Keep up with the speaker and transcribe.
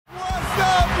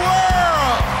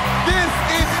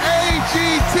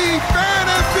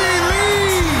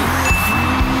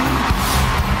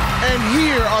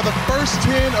the first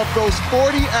 10 of those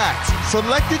 40 acts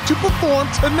selected to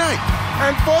perform tonight.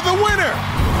 And for the winner,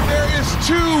 there is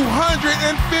 $250,000.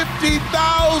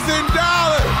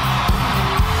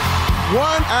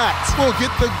 One act will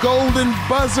get the golden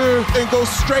buzzer and go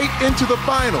straight into the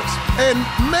finals. And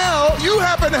Mel, you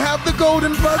happen to have the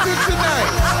golden buzzer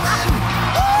tonight.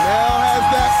 Mel has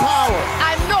that power.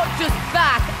 I'm not just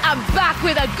back, I'm back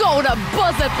with a golden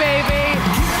buzzer, baby.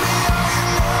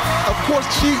 Of course,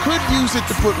 she could use it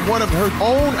to put one of her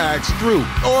own acts through,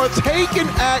 or take an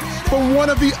act from one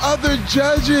of the other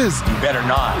judges. You better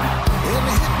not.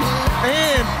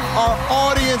 And our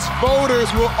audience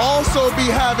voters will also be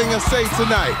having a say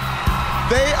tonight.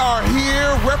 They are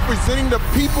here representing the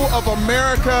people of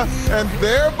America, and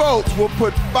their votes will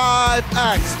put 5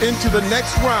 acts into the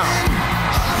next round.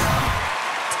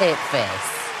 Tape face,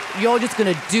 you're just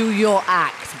gonna do your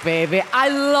act, baby. I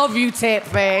love you, Tape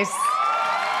face.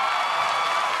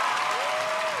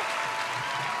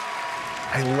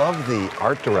 I love the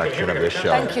art direction of this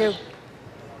show. Thank you.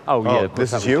 Oh, yeah.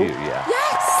 This is you? Yeah.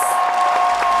 Yes!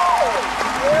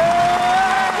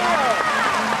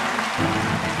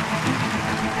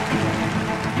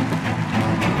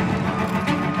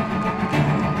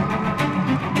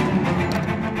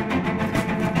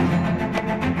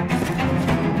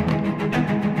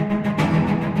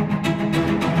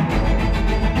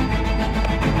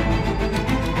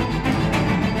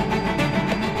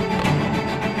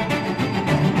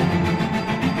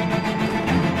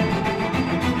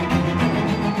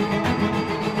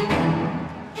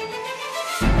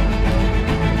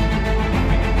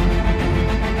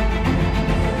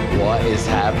 What is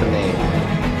happening?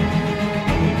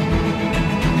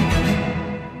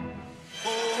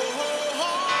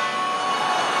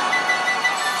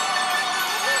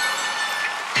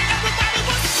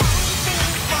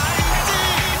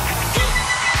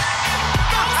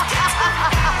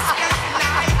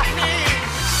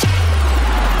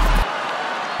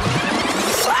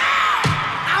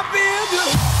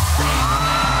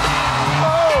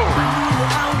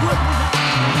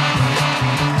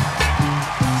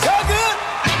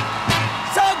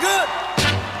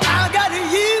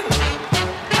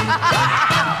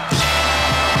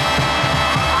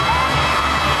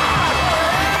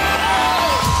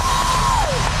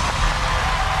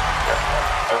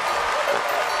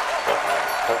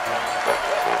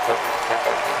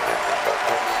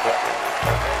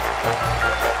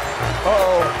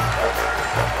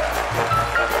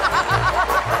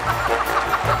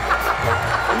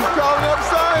 He's calling up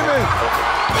Simon.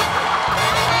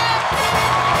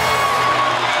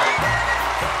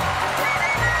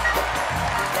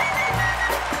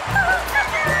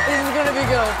 This is gonna be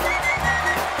good.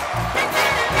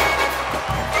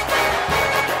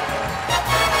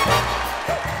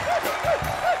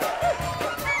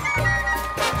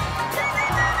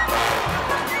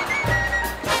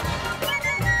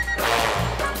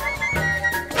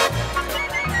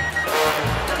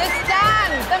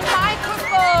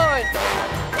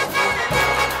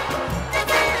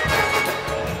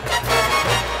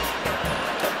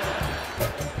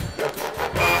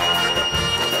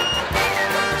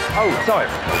 Oh, sorry.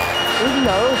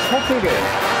 No, hop again.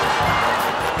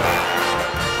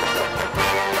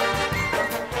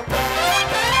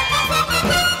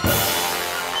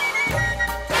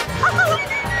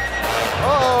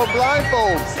 Oh,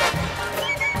 blindfolds.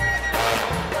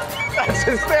 That's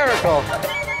hysterical.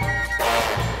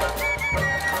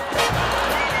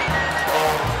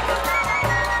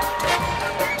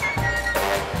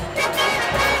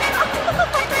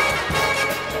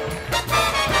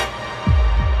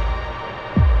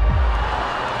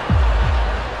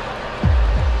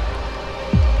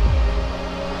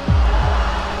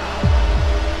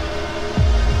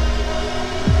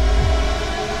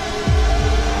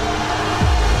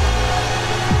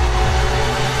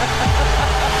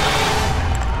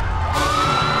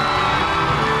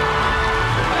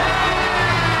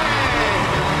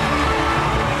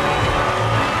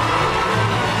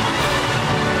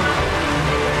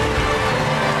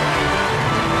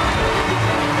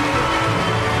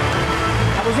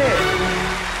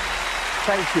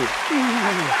 Thank you.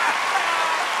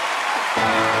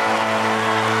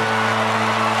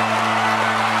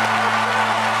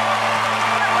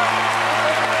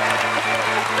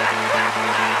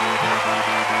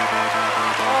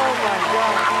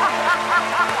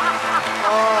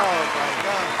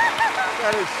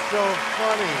 That is so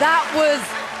funny. That was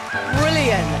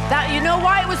brilliant. That, you know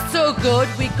why it was so good?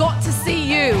 We got to see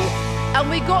you, and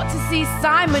we got to see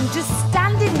Simon just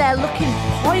standing there looking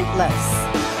pointless.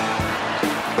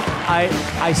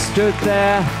 I stood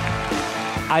there,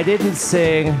 I didn't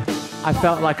sing, I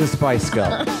felt like a Spice Girl.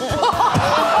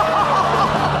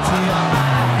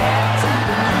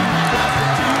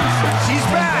 She's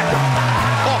back!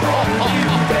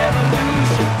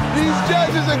 These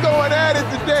judges are going at it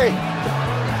today.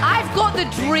 I've got the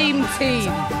dream team.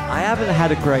 I haven't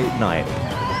had a great night.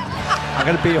 I'm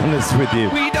going to be honest with you.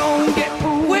 We don't get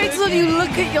fooled. Wait till you look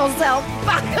at yourself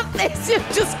back at this. You're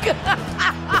just gonna...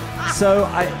 So,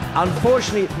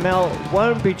 unfortunately, Mel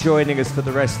won't be joining us for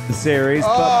the rest of the series,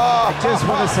 but I just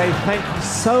want to say thank you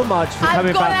so much for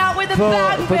coming back out with a for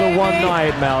bang, the baby. one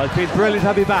night, Mel. It's been brilliant to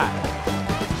have you back.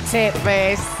 Tip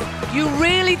face. You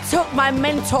really took my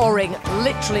mentoring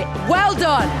literally. Well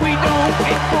done. We don't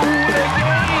get fooled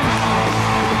again.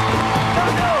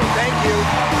 Thank you.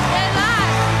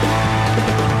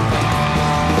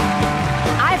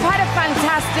 I've had a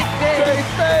fantastic day. Hey,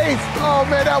 face. Oh,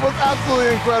 man, that was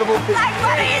absolutely incredible. Like,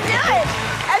 what are you doing?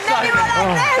 And then you were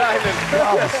like this. Simon,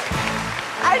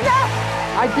 I know.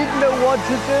 I didn't know what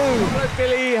to do. Hello,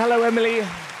 Billy. Hello, Emily.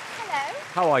 Hello.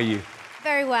 How are you?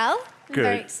 Very well. I'm Good.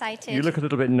 very excited. You look a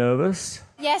little bit nervous.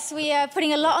 Yes, we are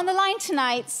putting a lot on the line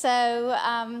tonight, so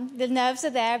the nerves are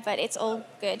there, but it's all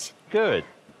good. Good.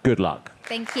 Good luck.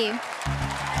 Thank you.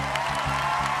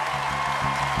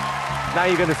 Now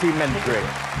you're going to see mentoring.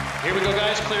 Here we go,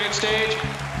 guys. Clearing stage.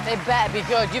 They better be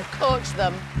good. You've coached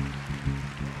them.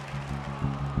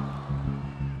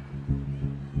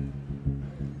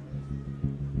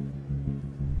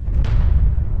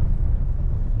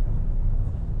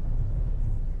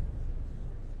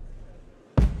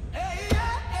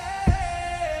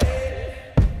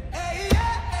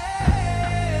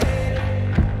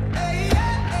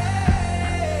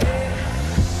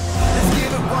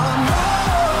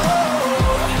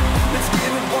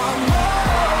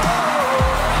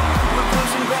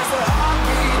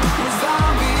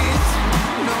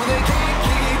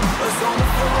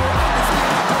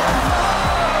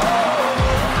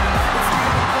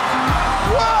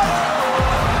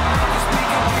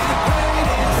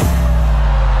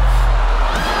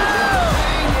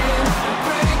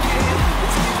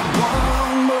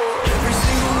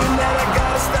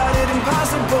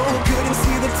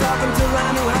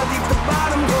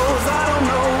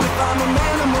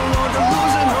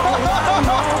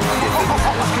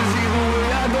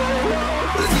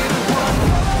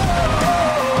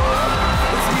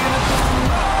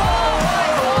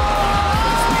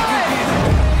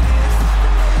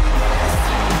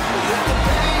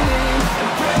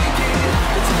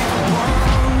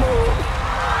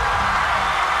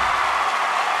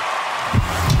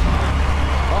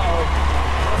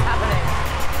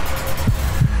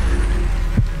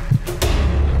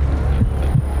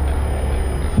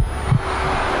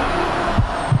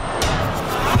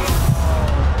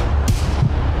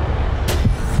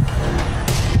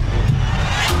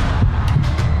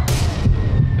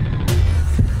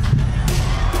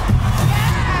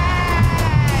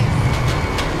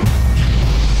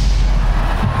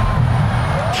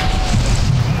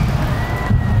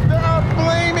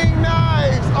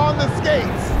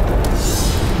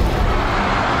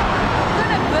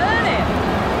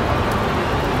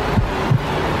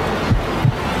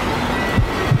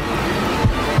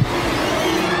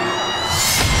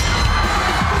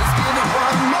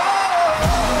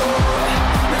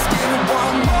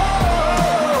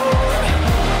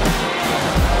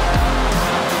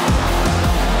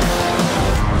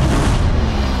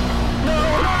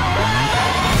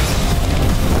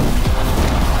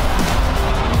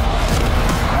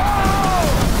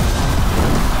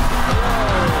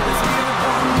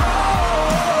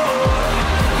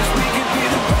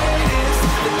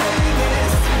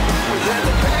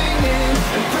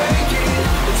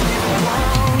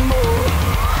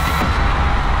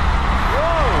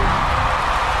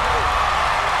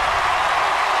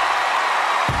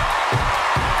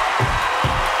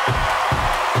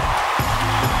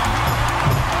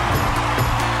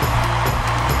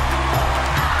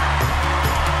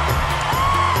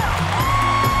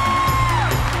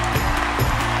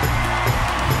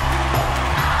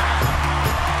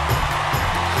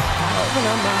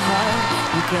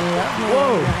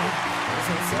 Whoa!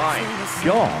 My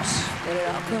gosh.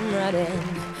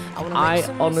 I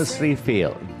honestly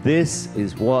feel this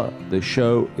is what the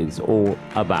show is all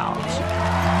about.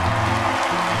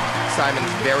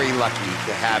 Simon's very lucky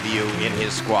to have you in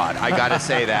his squad. I gotta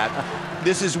say that.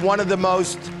 This is one of the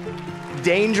most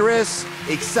dangerous,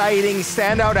 exciting,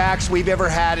 standout acts we've ever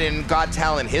had in Got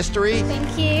Talent history.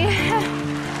 Thank you.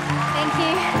 Thank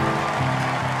you.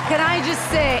 Can I just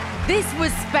say, this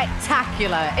was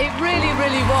spectacular. It really,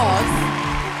 really was.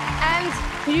 And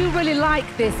you really like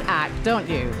this act, don't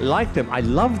you? Like them. I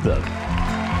love them.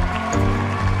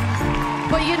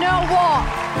 But you know what?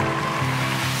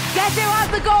 Guess who has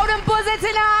the golden buzzer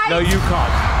tonight? No, you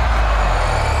can't.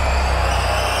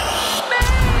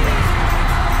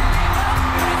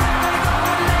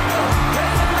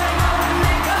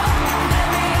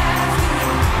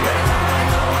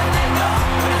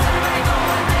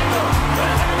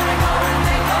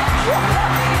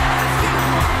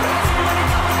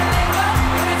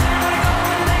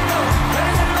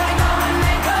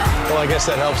 Well, I guess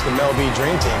that helps the Mel B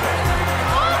Dream Team.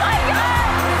 Oh my God!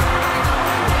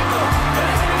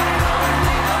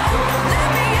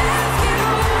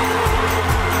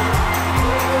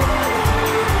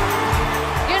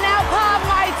 You're now part of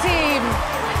my team.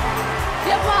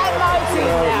 You're part of my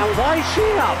team now. Why is she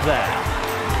up there?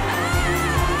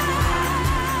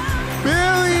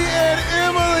 Billy and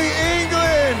Emily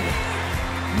England.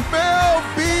 Mel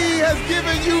B has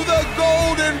given you the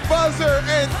golden buzzer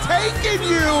and taken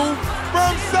you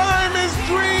from Simon's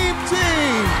dream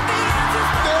team.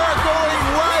 They're going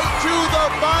right to the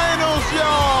finals,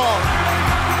 y'all.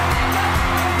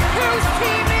 Whose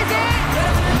team is it?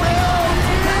 Mel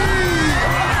B.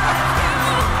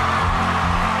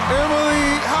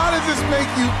 Emily, how does this make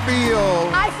you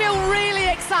feel? I feel really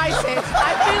excited.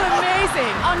 I feel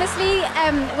amazing. Honestly,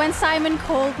 when Simon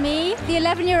called me, the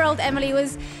 11-year-old Emily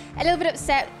was a little bit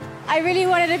upset. I really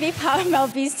wanted to be part of Mel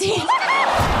B's team.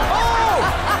 Oh!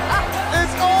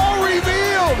 It's all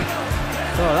revealed!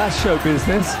 Oh, that's show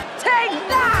business. Take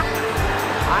that!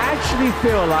 I actually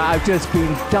feel like I've just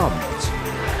been dumped.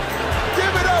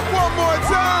 Give it up one more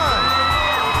time!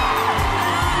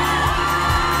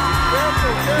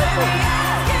 Careful, careful.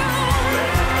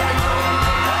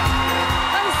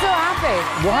 I'm so happy.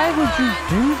 Why would you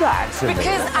do that to me?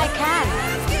 Because I can.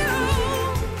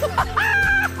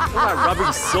 Like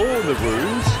rubbing salt in the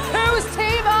wound. Whose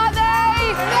team are they?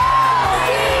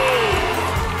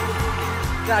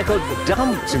 I got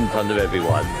dumped in front of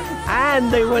everyone.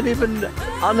 And they weren't even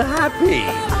unhappy.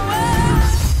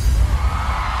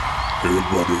 Hey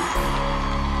everybody,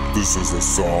 this is a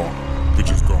song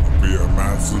which is gonna be a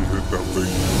massive hit of the year.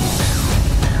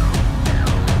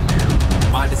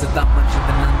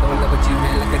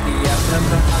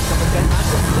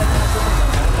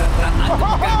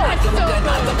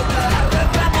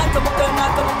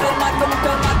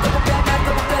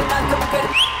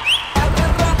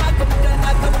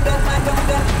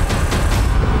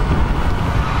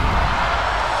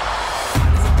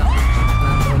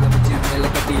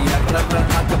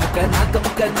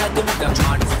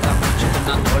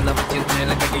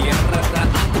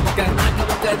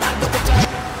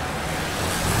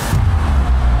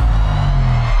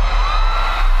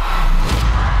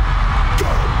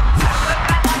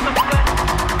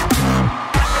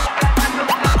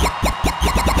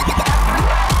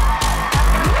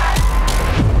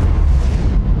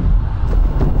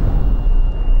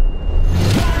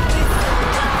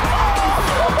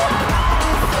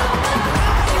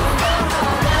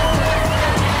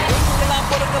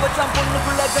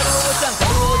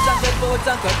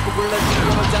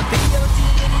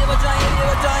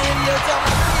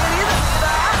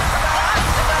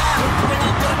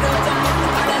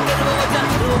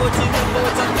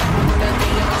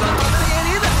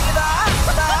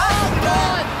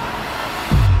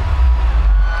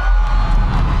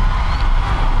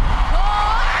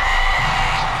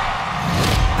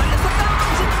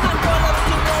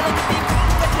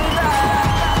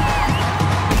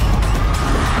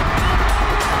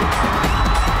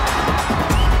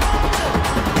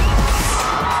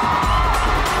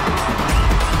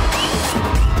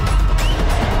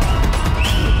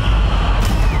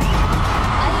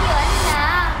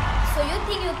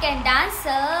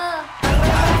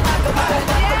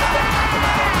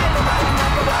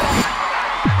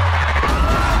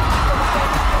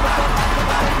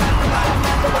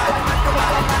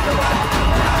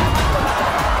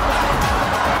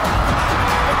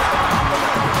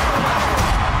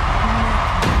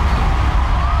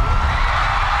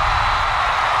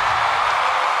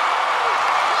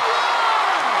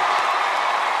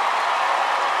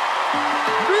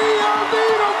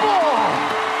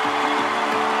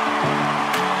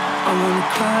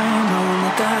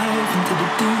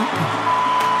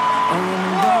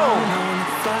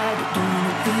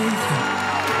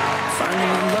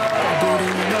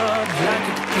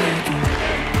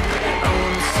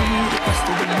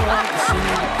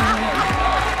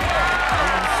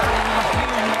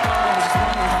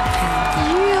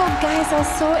 Are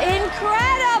so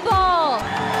incredible!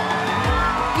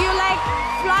 You like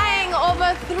flying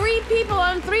over 3 people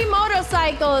on 3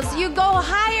 motorcycles. You go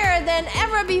higher than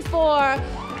ever before.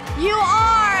 You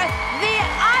are the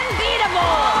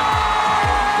unbeatable!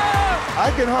 I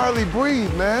can hardly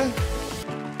breathe, man.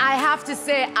 I have to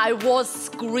say, I was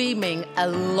screaming a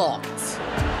lot.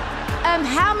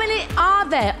 How many are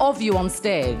there of you on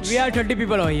stage? We are 30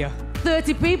 people over here.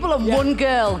 30 people and one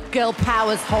girl. Girl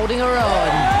power's holding her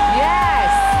own.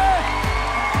 Yes!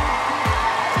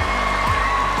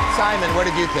 Simon, what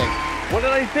did you think? What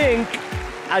did I think?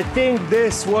 I think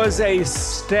this was a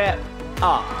step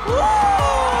up.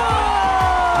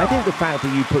 I think the fact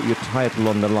that you put your title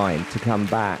on the line to come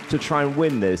back to try and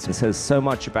win this says so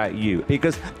much about you,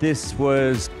 because this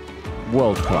was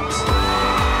world class.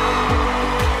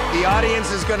 The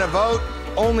audience is going to vote.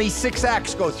 Only 6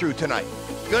 acts go through tonight.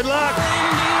 Good luck.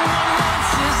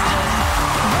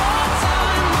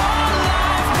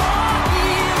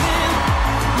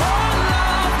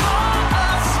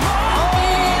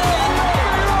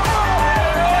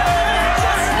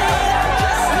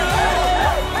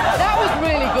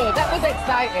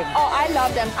 Oh, I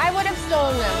love them. I would have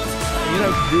stolen them. You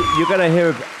know, you're going to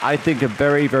hear, I think, a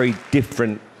very, very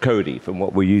different Kodi from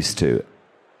what we're used to.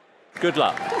 Good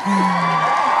luck.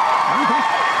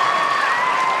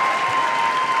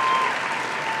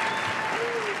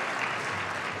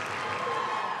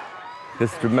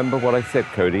 Just remember what I said,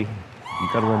 Kodi.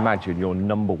 You've got to imagine you're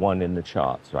 #1 in the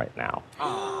charts right now.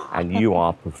 And you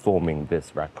are performing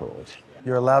this record.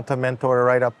 You're allowed to mentor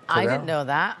right up to I them. didn't know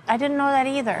that. I didn't know that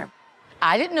either.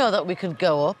 I didn't know that we could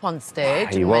go up on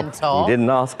stage and Well, mentor. you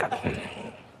didn't ask.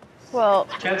 Well,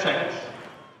 10 seconds.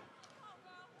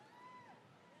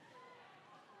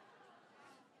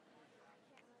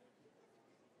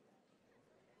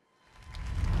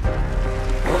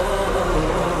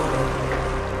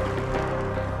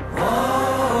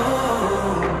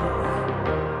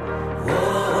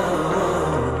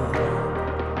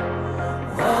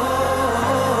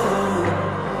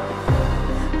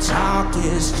 Talk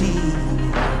is cheap,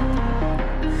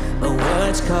 but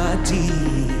words cut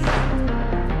deep.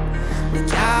 We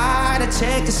gotta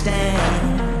take a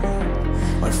stand.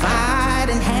 We're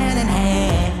fighting hand in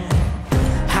hand.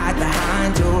 Hide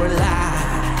behind your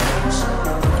lies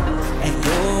and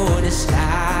your disguise.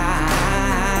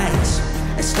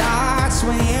 It starts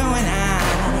with you and I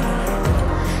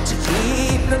to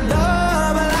keep the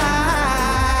love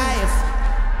alive.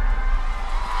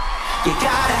 You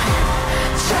gotta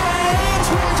change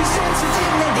with your sense of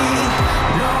dignity.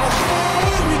 No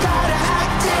hate, we gotta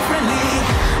act differently.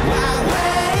 Why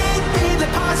wait? Be the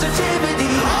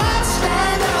positivity. Let's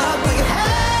stand up, we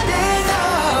had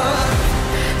enough.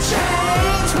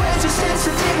 Change with your sense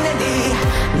of dignity.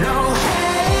 No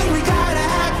hate, we gotta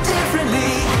act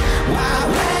differently. Why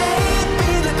wait?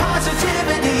 Be the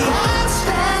positivity. Let's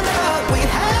stand up, we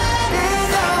had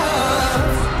enough.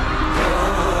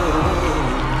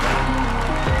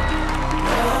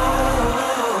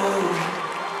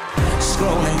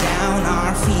 Scrolling down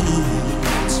our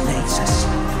feeds makes us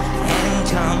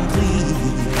incomplete.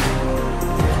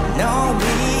 No,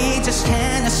 we just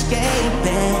can't escape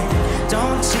it.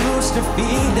 Don't choose to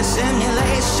feed the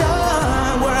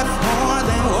simulation worth more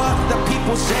than what the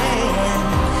people say.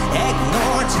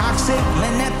 Ignore toxic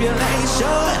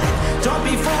manipulation. Don't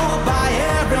be fooled by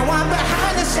everyone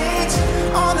behind the scenes.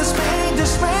 On the screen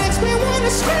just makes me want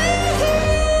to scream.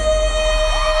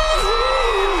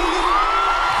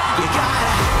 You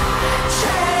gotta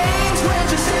change with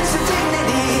your sense of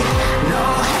dignity. No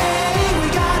hate, we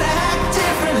gotta act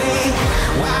differently.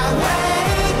 Why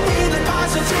wait? Be the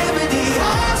positivity.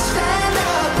 I'll stand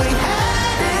up, we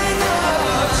had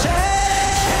enough.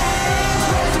 Change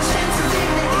with your sense of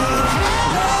dignity.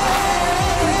 No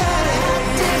hate, we gotta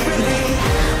act differently.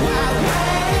 Why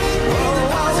wait? Be the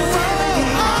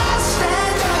positivity. I'll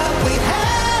stand up, we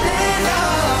had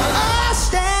enough. I'll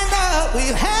stand up,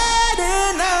 we've had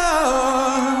enough.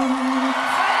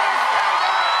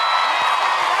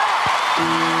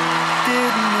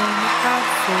 Didn't know I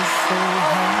felt so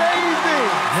high.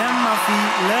 Then my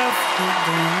feet left the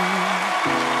ground.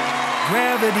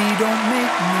 Gravity don't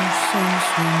make no sense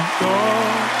when you're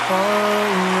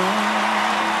around.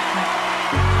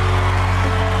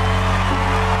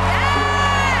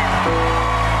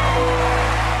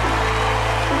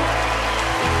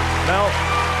 Mel,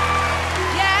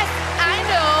 Yes, I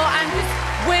know. I'm just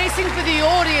waiting for the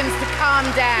audience to calm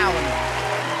down.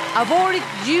 I've already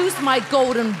used my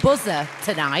golden buzzer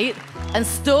tonight and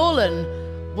stolen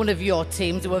one of your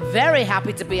teams who were very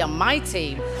happy to be on my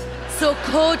team. So,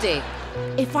 Kodi,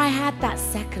 if I had that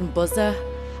second buzzer,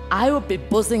 I would be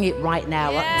buzzing it right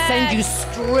now and send you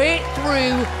straight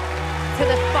through to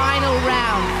the final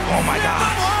round. Oh my God.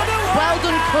 Well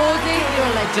done, Kodi. You're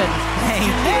a legend. Thank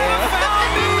you.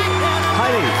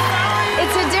 Heidi,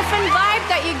 it's a different vibe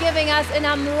that you give giving us, and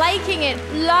I'm liking it.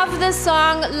 Love the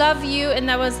song, love you, and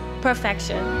that was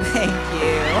perfection. Thank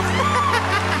you.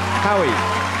 Howie.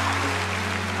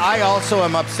 I also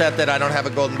am upset that I don't have a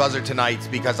golden buzzer tonight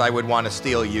because I would want to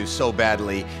steal you so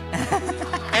badly.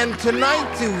 And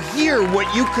tonight to hear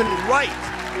what you can write.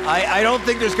 I don't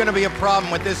think there's going to be a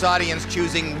problem with this audience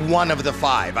choosing one of the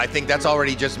 5. I think that's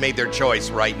already just made their choice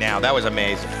right now. That was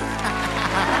amazing.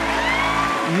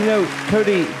 You know,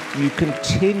 Kodi, you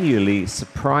continually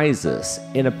surprise us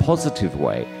in a positive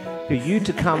way. For you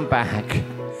to come back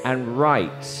and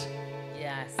write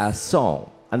a song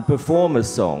and perform a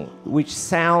song which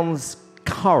sounds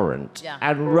current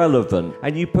and relevant,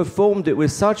 and you performed it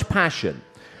with such passion.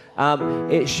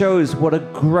 It shows what a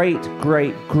great,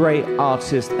 great, great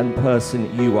artist and person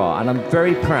you are, and I'm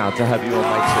very proud to have you on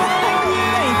my team.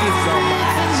 Thank you so much.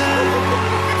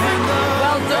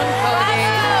 Well done, Kodi.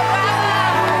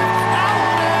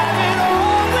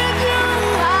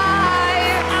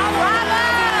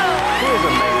 He is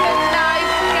amazing.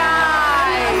 Nice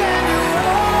guy.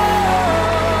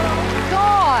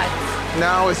 God.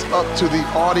 Now it's up to the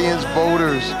audience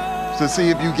voters to see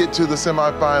if you get to the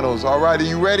semifinals. All right, are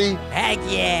you ready? Heck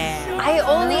yeah. I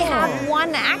only have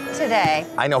one act today.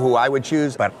 I know who I would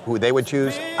choose, but who they would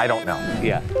choose, I don't know.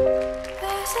 Yeah.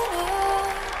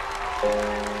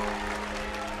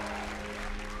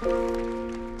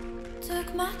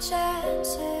 Took my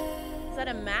chances. Is that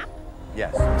a map?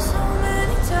 Yes. So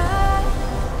many times.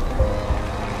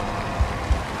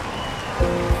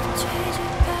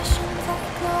 Changing passion for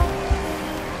glory.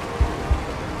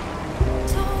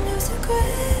 Don't lose a grip.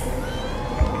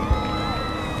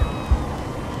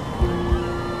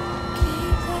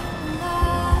 Keep that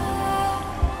alive.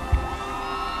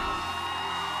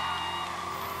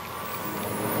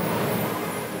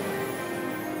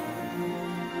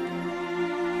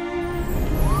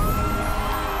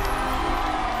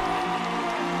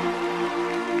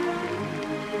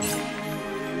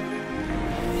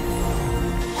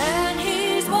 And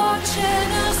he's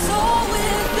watching us all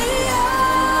with the eye.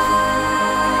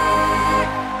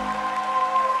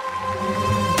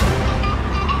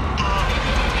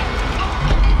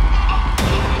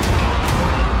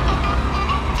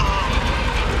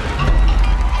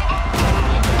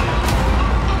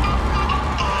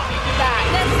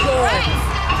 Let's go. Oh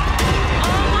my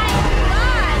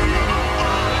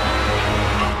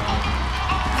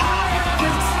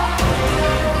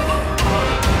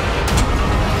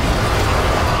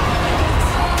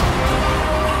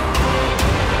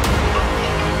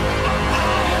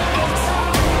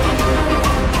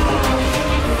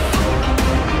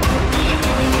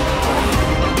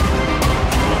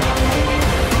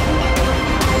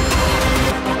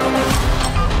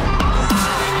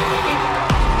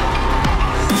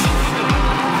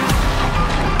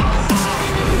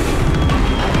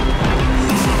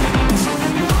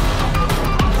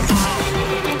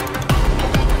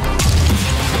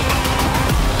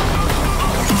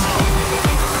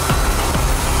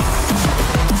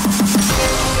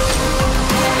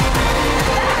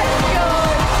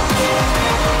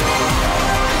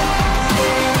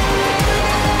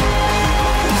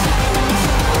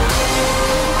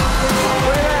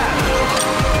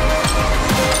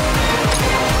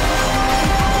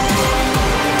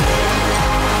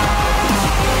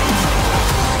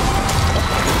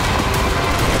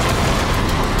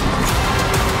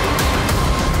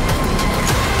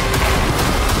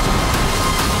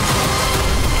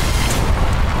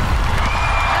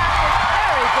God!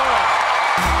 Very good.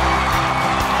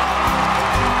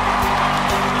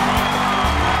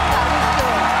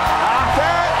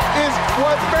 That is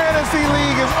what Fantasy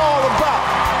League is all about.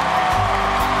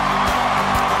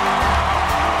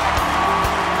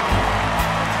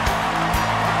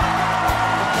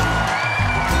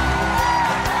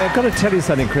 I've got to tell you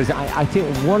something, Chris. I think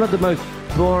one of the most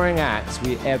boring acts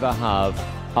we ever have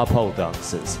are pole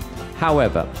dancers.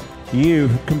 However,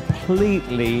 you've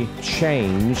completely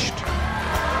changed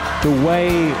the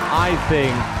way I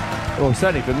think, or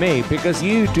certainly for me, because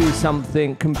you do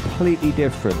something completely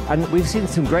different. And we've seen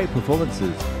some great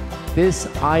performances. This,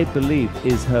 I believe,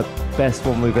 is her best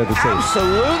one we've ever seen.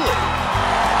 Absolutely.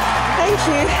 Thank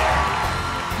you.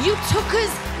 You took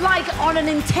us like on an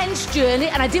intense journey,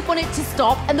 and I didn't want it to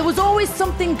stop, and there was always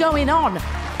something going on.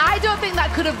 I don't think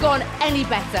that could have gone any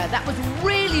better. That was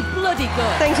really bloody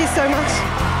good. Thank you so much.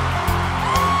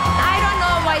 I don't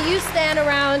know why you stand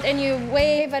around and you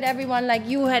wave at everyone like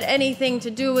you had anything to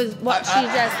do with what she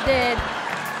just did.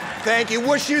 Thank you.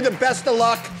 Wish you the best of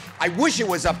luck. I wish it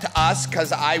was up to us,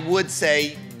 because I would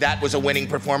say that was a winning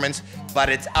performance, but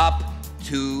it's up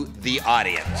to the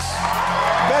audience.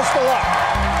 Best of luck.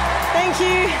 Thank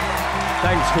you.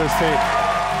 Thanks, Kristy.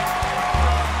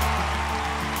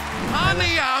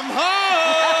 Honey, I'm home!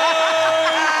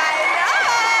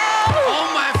 All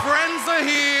my friends are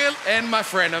here, and my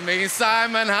frenemy,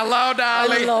 Simon. Hello,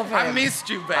 darling. I love him. I missed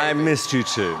you, baby. I missed you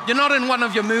too. You're not in one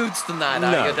of your moods tonight,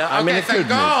 are you? I'm in a thank good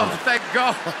God. mood. Thank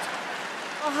God.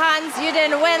 Oh, Hans, you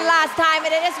didn't win last time,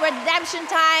 and it is redemption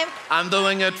time. I'm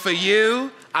doing it for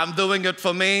you. I'm doing it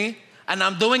for me. And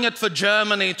I'm doing it for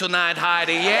Germany tonight,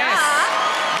 Heidi. Yes. Yeah.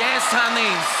 Yes,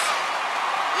 honeys.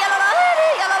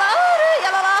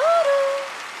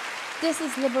 This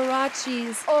is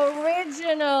Liberace's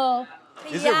original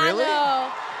Is it really?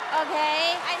 piano.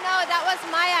 Okay, I know, that was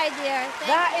my idea.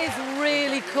 That is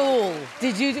really cool.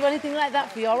 Did you do anything like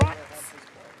that for your acts?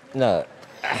 No,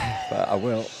 but I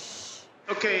will.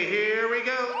 Okay, here we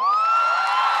go.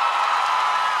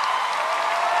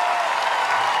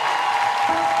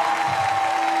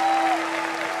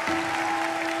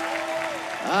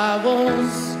 I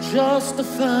was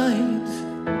justified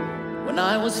when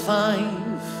I was 5.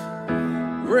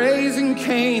 Raising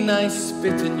Cain, I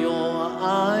spit in your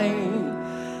eye.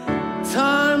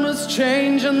 Time has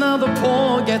changed and now the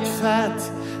poor get fat.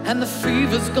 And the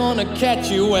fever's gonna catch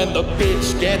you when the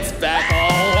bitch gets back. Oh,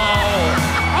 wow.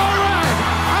 All right,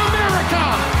 America,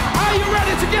 are you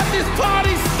ready to get this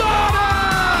party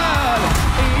started?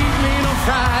 Evening on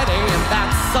Friday and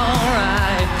that's all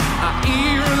right. I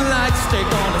even like steak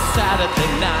on a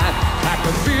Saturday night. I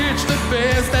can reach the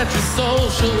best at your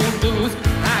social booth.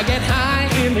 I get high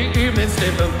in the evening,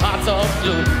 sniffing pots of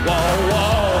blue. Whoa,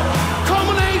 whoa. Come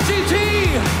on, AGT,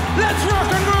 let's rock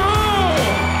and roll.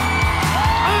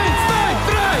 1, 2,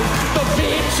 3. The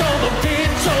bitch, oh, the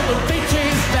bitch, oh, the bitch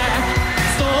is back.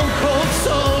 Stone cold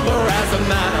sober, as a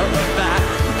matter of fact.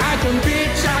 I can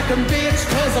bitch,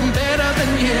 cause I'm better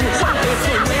than you. It's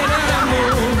the way that I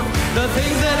move, the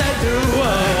things that I do. Oh,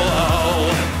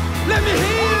 oh. Let me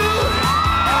hear you.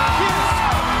 Yes.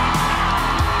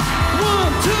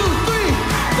 1, 2, 3.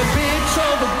 The bitch,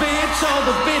 oh,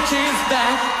 the bitch is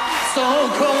back.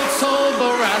 Stone cold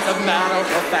sober, as a matter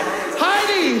of fact.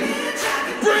 Heidi,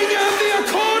 bring out the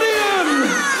accordion.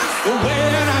 The way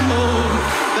that I move,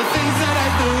 the things that I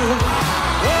do.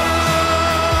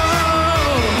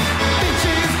 Whoa, bitch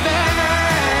is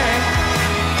back.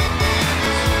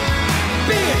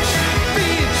 Bitch,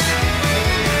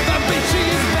 the bitch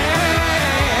is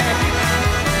back.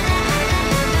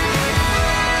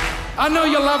 I know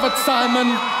you love it, Simon.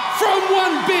 From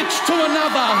one bitch to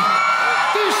another.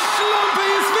 This schlumpy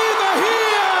is neither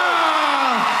here.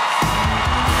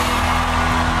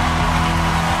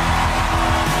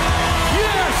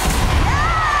 Yes.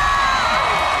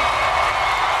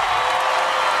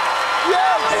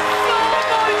 Yes.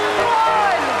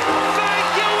 Thank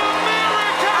you,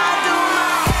 America.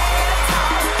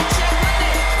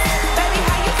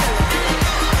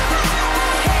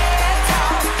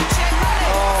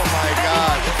 Oh my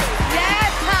God.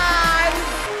 Yes, Hans.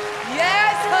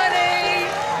 Yes, honey.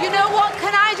 You know what?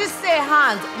 Can I just say,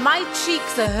 Hans, my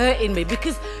cheeks are hurting me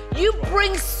because you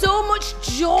bring so much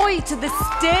joy to the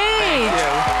stage.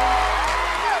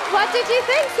 What did you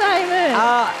think, Simon?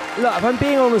 Look, if I'm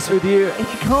being honest with you, he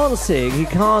can't sing, he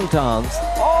can't dance.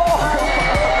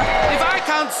 If I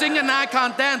can't sing and I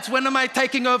can't dance, when am I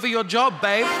taking over your job,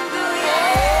 babe?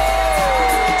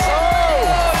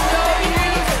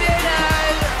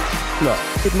 Look,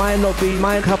 it might not be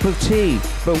my cup of tea,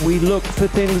 but we look for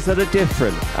things that are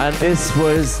different. And this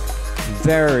was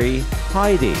very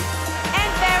Heidi.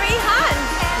 And very Hans.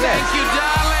 Thank you,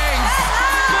 darlings.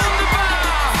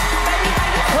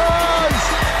 Hans,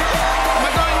 Am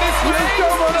I going this way? you're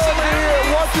coming over here.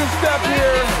 Watch your step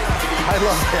here. I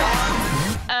love him.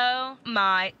 Oh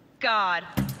my God.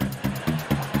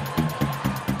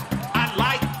 I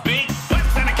like big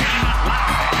butts and I cannot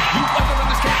lie. You other than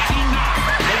this canteen now.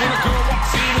 But when a girl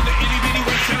walks in with an itty bitty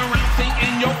waist and a round thing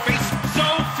in your face, so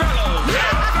fellas,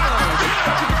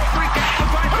 let your girl freak out the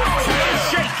vibe.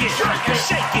 Shake it, shake it,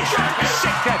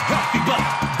 shake that healthy butt.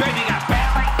 Baby got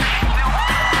belly.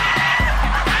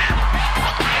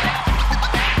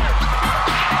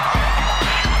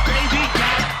 Baby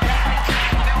got back.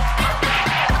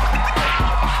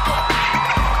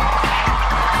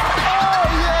 Oh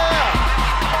yeah.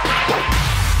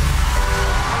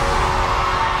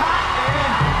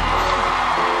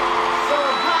 So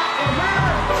hot in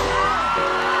here.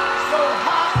 So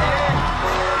hot in.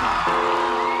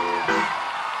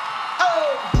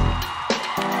 Oh.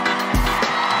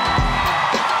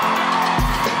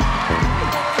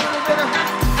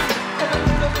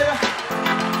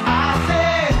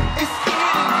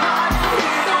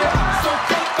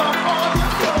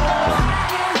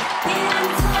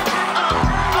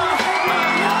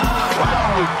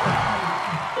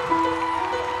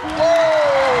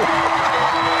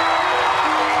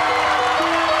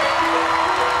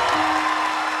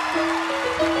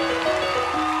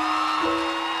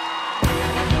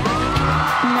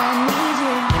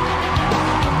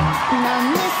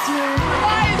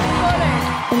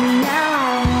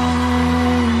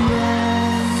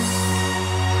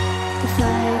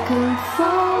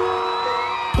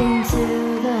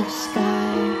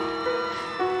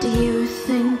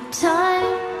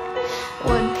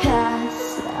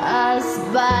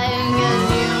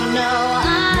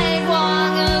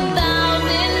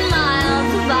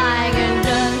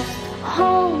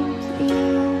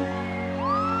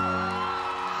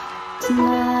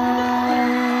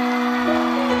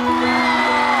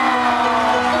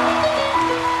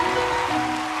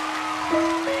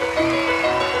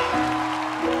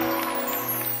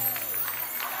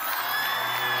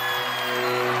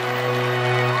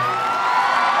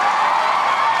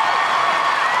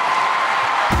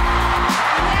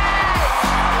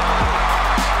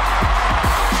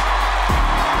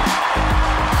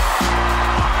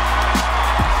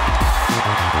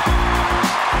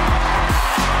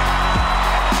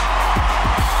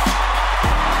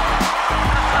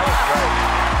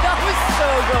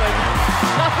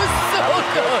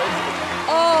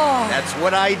 That's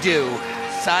what I do.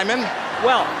 Simon?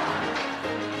 Well,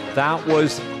 that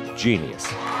was genius.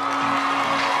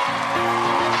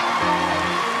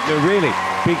 No, really,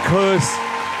 because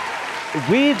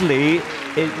weirdly,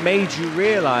 it made you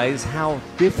realize how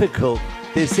difficult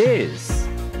this is.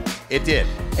 It did.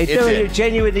 It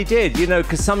genuinely did, you know,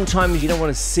 because sometimes you don't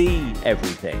want to see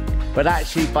everything. But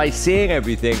actually, by seeing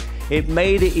everything, it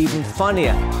made it even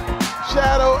funnier.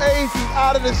 Shadow Ace is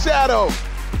out of the shadow.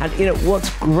 And, you know, what's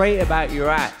great about your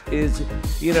act is,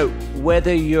 you know,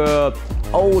 whether you're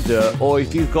older or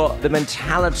if you've got the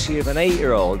mentality of an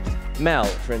 8-year-old, Mel,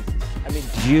 for instance, I mean,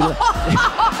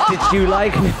 did you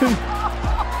like him?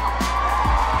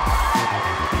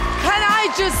 Can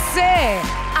I just say,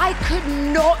 I could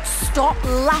not stop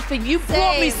laughing. You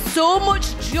brought me so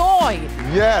much joy.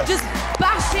 Yes. Just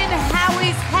bashing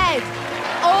Howie's head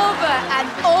over and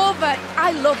over.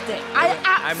 I loved it. I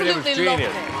absolutely loved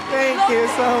it. Thank you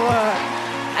so much.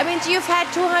 I mean, you've had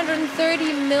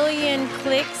 230 million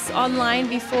clicks online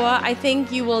before. I think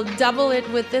you will double it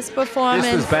with this performance.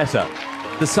 This was better.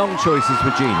 The song choices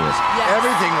were genius. Yes.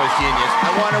 Everything was genius.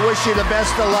 I want to wish you the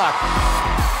best of luck.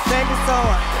 Thank you so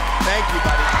much. Thank you,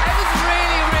 buddy. It was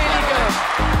really, really good.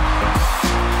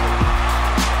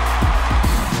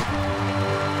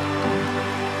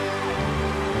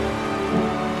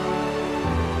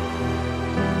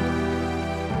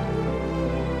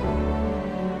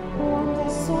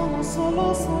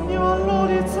 Solo sogno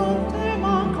all'orizzonte,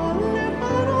 mancano le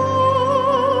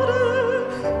parole.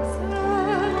 Se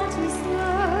non ci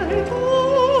sei tu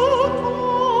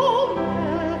con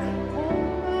me,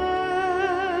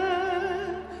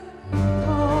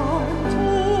 tanto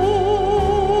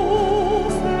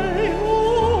sei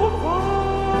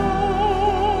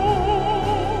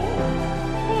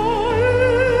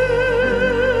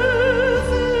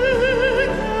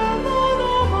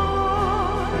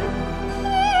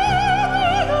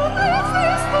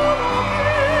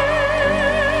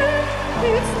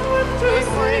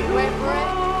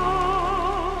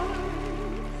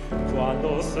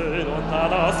Quando sei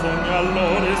lontana sogni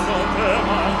all'orizzonte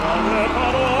mancano le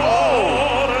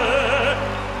parole.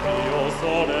 Io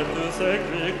sono e tu sei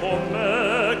qui con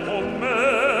me, con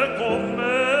me, con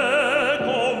me,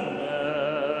 con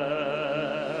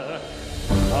me.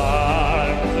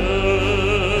 Time to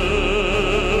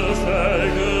say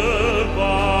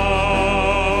goodbye.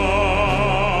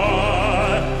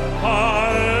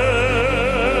 Paese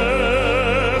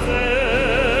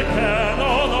che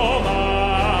non ho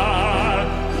mai.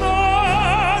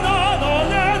 No, no,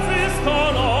 non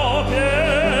esistono più.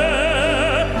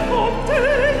 Con te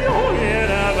io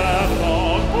irei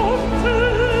verrò, con te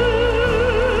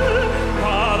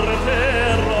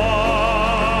partirò.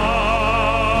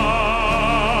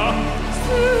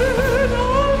 Se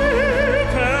non mi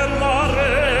per la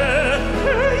re e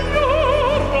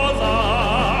io rosa.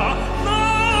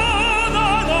 No, no,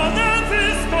 non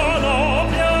esistono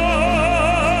più.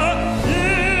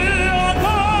 Io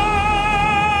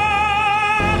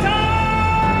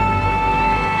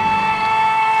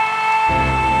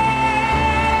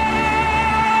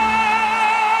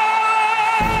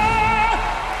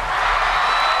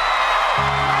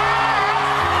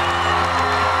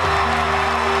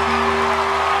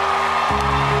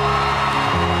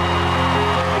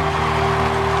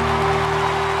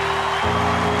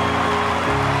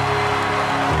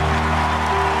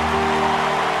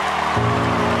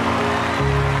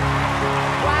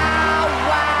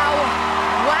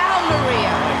Wow,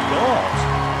 Maria.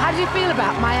 How do you feel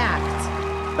about my act?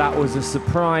 That was a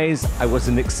surprise. I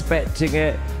wasn't expecting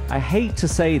it. I hate to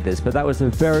say this, but that was a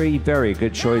very, very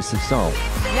good choice of song.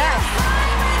 Yes.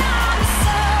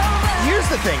 Here's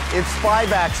the thing. It's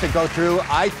 5 acts to go through.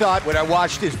 I thought what I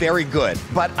watched is very good,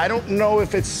 but I don't know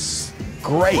if it's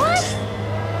great. That's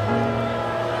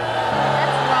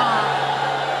wrong.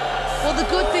 Well, the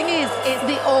good thing is, it's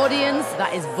the audience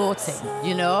that is voting,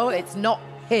 you know? It's not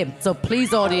him. So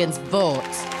please, audience, vote.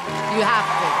 You have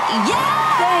to. Yeah!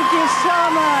 Thank you so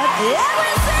much.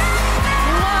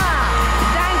 Mwah.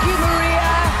 Thank you,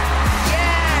 Maria.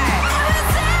 Yeah.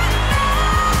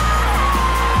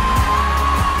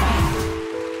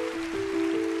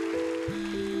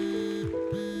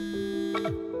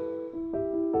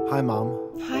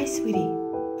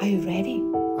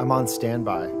 I'm on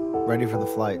standby, ready for the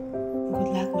flight. Good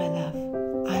luck, my love.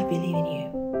 I believe in you.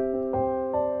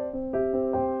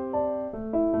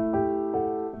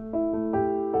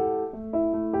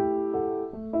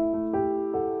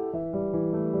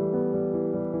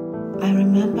 I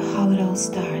remember how it all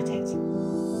started.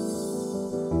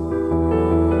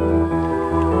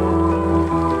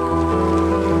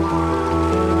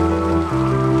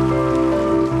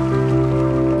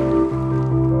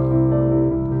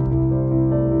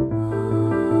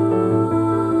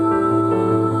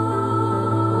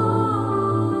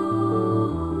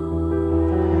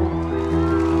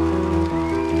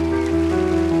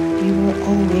 You were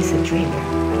always a dreamer.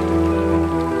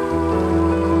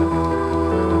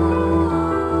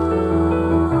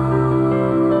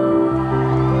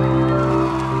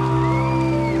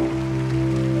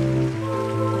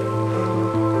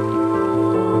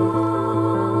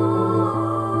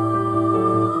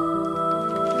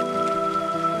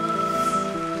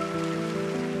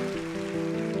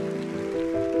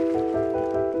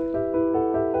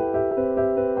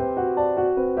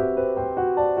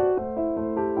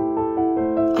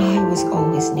 I was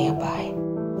always nearby,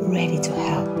 ready to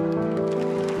help.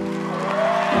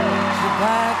 She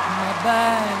packed my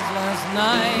bags last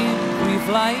night,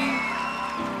 pre-flight.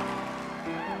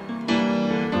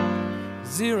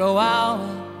 0 hour,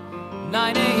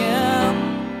 9 a.m.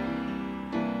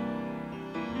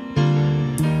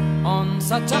 On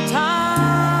such a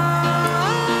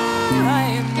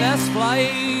timeless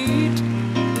flight.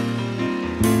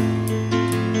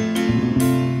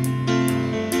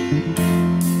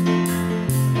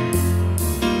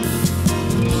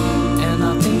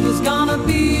 It's gonna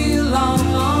be a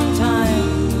long, long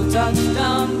time till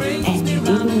touchdown brings And you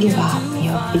didn't give up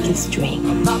your biggest dream.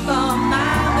 I'm not the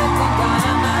man they think I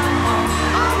am anymore.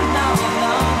 Oh, no,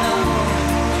 no, no.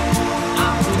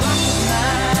 I'm a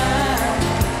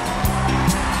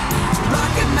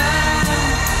rocket man,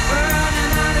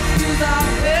 burning out his fuse out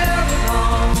every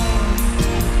home.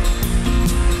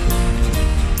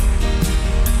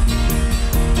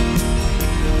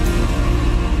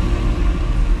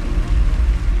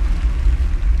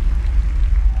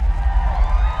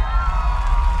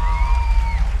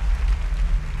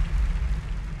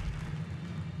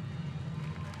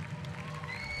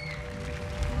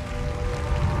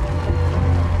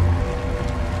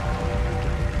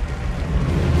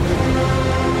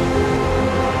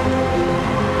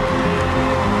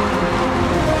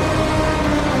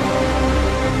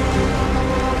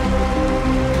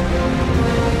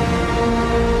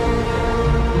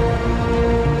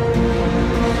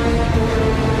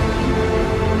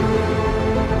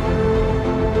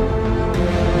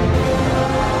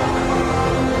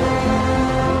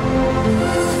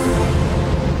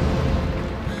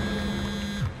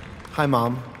 Hi,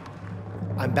 Mom.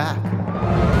 I'm back.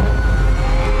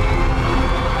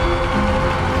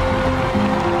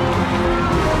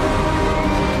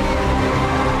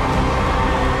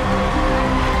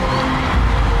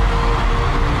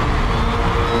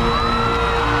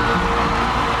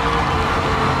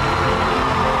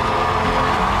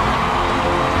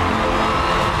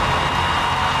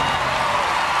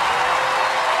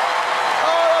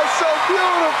 Oh, that's so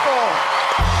beautiful.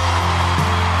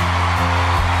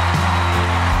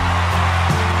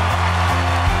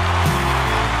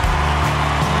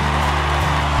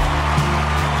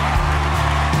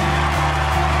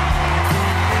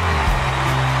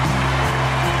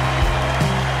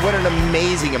 What an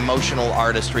amazing emotional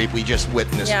artistry we just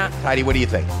witnessed. Yeah. Heidi, what do you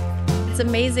think? It's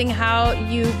amazing how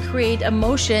you create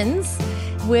emotions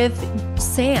with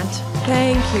sand.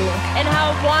 Thank you. And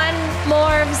how one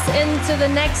morphs into the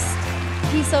next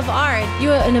piece of art.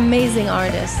 You are an amazing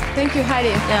artist. Thank you, Heidi.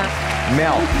 Yeah.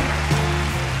 Mel.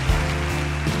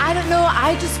 I don't know,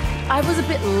 I was a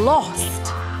bit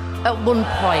lost at one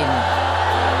point.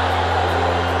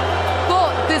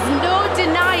 But there's no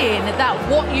denying that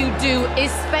what you do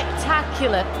is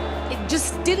spectacular. It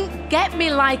just didn't get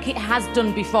me like it has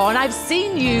done before. And I've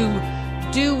seen you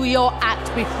do your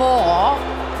act before.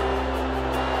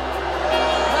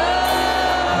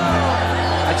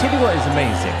 I tell you what is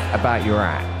amazing about your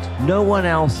act. No one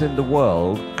else in the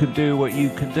world can do what you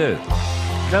can do.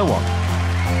 No one.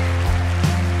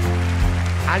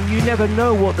 And you never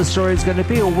know what the story is going to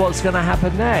be or what's going to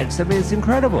happen next. I mean, it's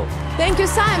incredible. Thank you,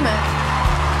 Simon.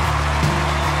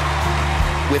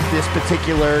 With this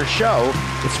particular show,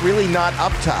 it's really not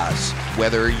up to us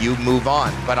whether you move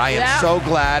on. But I am so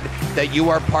glad that you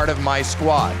are part of my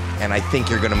squad, and I think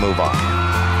you're going to move on.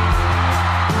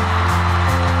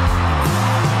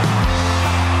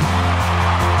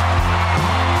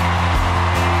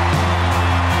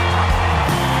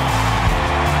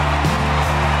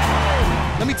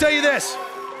 tell you this.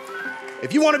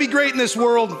 If you want to be great in this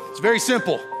world, it's very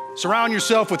simple. Surround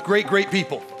yourself with great, great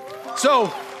people.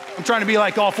 So, I'm trying to be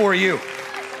like all four of you.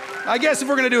 I guess if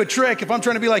we're gonna do a trick, if I'm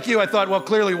trying to be like you, I thought, well,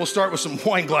 clearly we'll start with some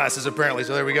wine glasses, apparently,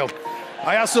 so there we go.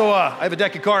 I also, I have a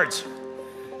deck of cards.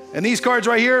 And these cards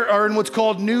right here are in what's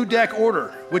called new deck order,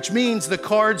 which means the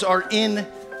cards are in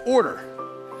order.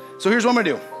 So here's what I'm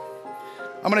gonna do.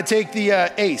 I'm gonna take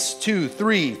the ace, 2,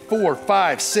 3, 4,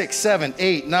 5, 6, 7,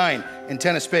 8, 9, and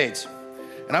 10 of spades.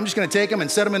 And I'm just gonna take them and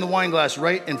set them in the wine glass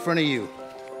right in front of you,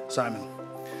 Simon.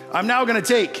 I'm now gonna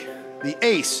take the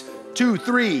ace, 2,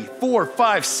 3, 4,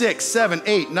 5, 6, 7,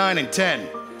 8, 9, and 10.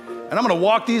 And I'm gonna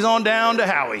walk these on down to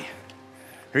Howie.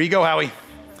 Here you go, Howie.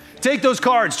 Take those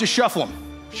cards, just shuffle them.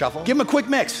 Shuffle? Give them a quick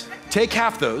mix. Take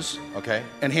half those. Okay.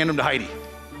 And hand them to Heidi.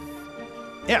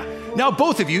 Yeah. Now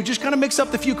both of you, just kind of mix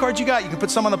up the few cards you got. You can put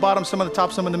some on the bottom, some on the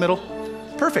top, some in the middle.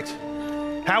 Perfect.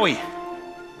 Howie,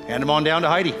 hand them on down to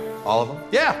Heidi. All of them?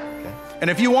 Yeah. Okay. And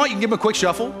if you want, you can give them a quick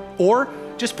shuffle, or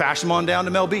just pass them on down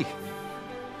to Mel B.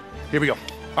 Here we go.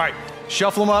 All right,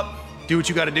 shuffle them up, do what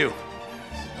you gotta do.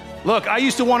 Look, I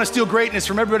used to want to steal greatness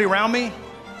from everybody around me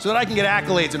so that I can get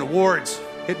accolades and awards,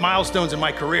 hit milestones in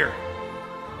my career.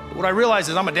 But what I realize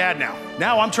is I'm a dad now.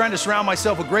 Now I'm trying to surround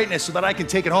myself with greatness so that I can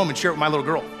take it home and share it with my little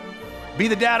girl. Be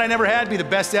the dad I never had, be the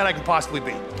best dad I can possibly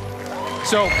be.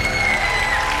 So,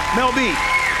 Mel B,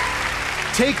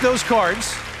 take those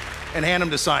cards and hand them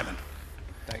to Simon.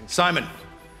 Thanks. Simon,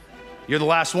 you're the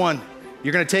last one.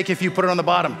 You're gonna take a few, put it on the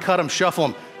bottom, cut them, shuffle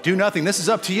them, do nothing. This is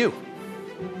up to you.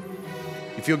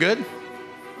 You feel good?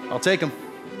 I'll take them.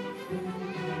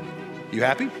 You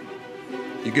happy?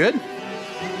 You good?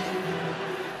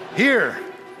 Here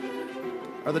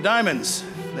are the diamonds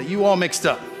that you all mixed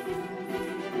up.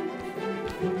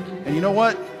 And you know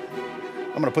what?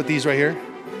 I'm gonna put these right here.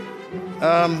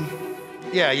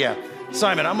 Yeah.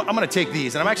 Simon, I'm gonna take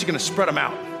these and I'm actually gonna spread them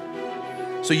out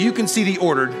so you can see the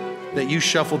order that you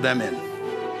shuffled them in.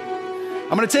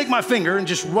 I'm gonna take my finger and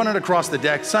just run it across the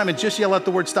deck. Simon, just yell out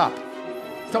the word stop.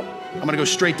 Stop. I'm gonna go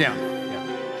straight down.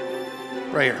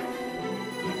 Yeah. Right here.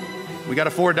 We got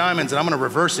a 4 diamonds and I'm gonna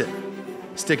reverse it.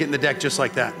 Stick it in the deck just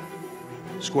like that.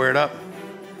 Square it up.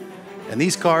 And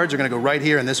these cards are gonna go right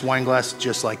here in this wine glass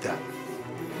just like that.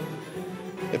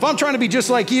 If I'm trying to be just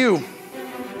like you,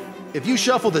 if you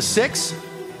shuffle the 6,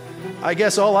 I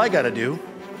guess all I gotta do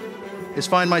is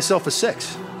find myself a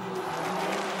 6.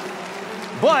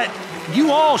 But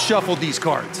you all shuffled these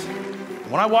cards.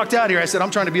 When I walked out here, I said,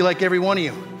 I'm trying to be like every one of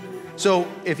you. So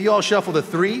if you all shuffled a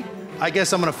 3, I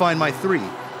guess I'm gonna find my 3.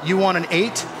 You want an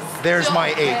 8? There's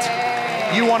my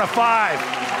 8. You want a 5?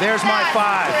 There's my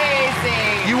 5.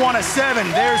 Crazy. You want a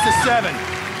 7? There's the 7.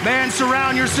 Man,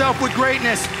 surround yourself with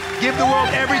greatness. Give the world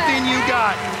everything you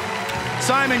got.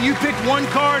 Simon, you picked one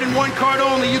card and one card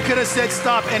only. You could have said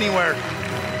stop anywhere.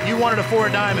 You wanted a 4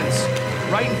 of diamonds.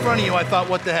 Right in front of you, I thought,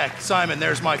 what the heck? Simon,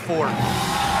 there's my 4.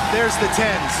 There's the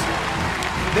 10s.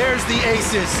 There's the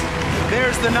aces.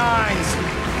 There's the 9s.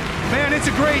 Man, it's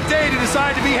a great day to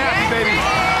decide to be happy, baby.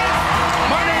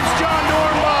 My name's Jon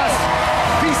Dorenbos.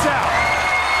 Peace out.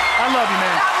 I love you,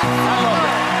 man. I love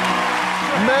you.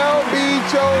 Mel B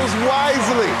chose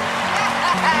wisely.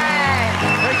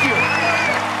 Thank you.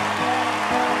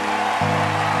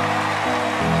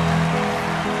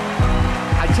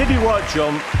 I tell you what,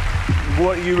 Jon,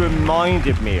 what you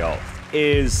reminded me of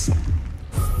is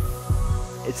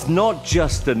it's not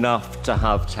just enough to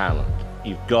have talent.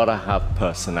 You've got to have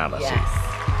personality. Yes.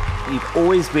 You've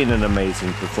always been an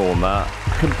amazing performer.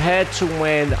 Compared to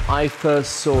when I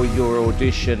first saw your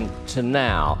audition to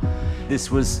now, this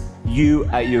was you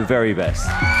at your very best.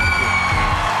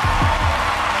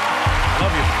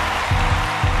 Love you.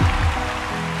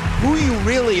 Who you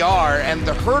really are and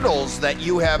the hurdles that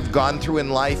you have gone through in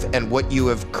life and what you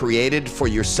have created for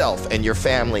yourself and your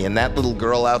family and that little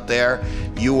girl out there,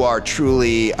 you are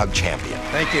truly a champion.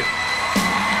 Thank you.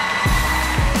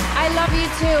 I love you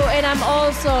too, and I'm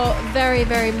also very,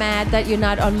 very mad that you're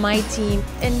not on my team.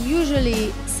 And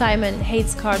usually Simon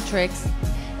hates card tricks,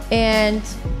 and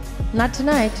not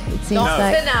tonight, it seems Not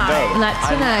like. tonight. Not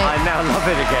tonight. I now love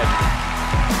it again.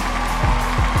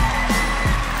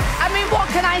 I mean, what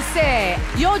can I say?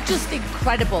 You're just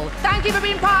incredible. Thank you for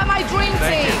being part of my dream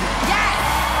Thank team. you. Yes.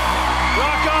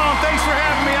 Rock on. Thanks for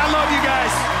having me. I love you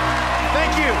guys.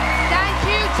 Thank you. Thank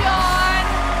you, Jon.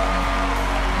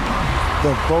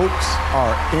 The votes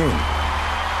are in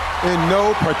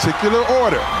no particular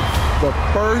order. The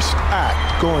first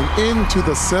act going into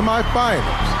the semifinals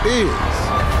is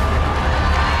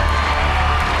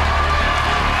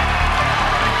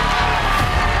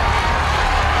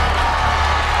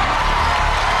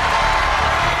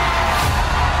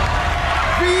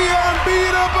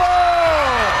Unbeatable!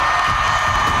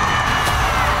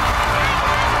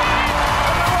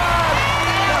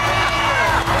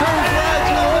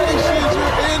 Congratulations,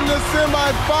 you're in the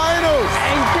semifinals.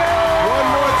 Thank you. One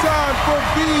more time for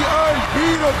Be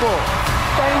Unbeatable.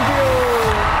 Thank you.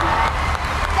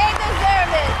 They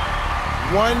deserve it.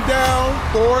 One down,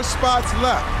 4 spots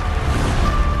left.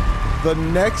 The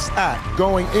next act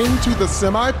going into the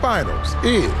semifinals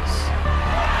is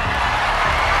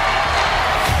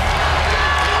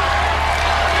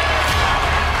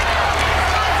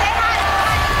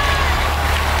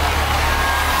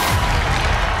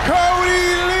Kodi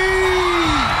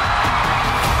Lee.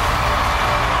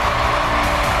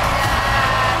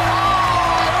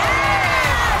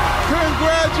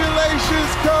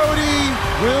 Congratulations, Kodi.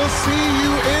 We'll see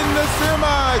you in the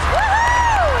semis.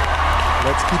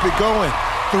 Let's keep it going.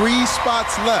 3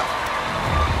 spots left.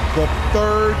 The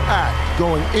third act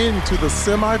going into the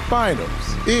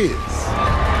semifinals is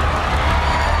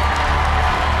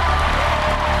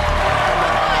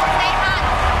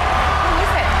Who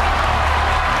is it?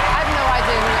 I have no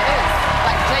idea who it is.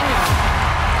 Like, genuinely.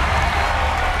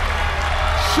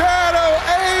 Shadow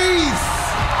Ace.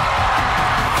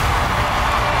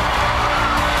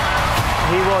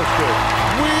 He was good.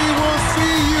 We will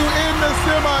see you in the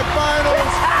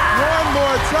semifinals one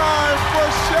more time for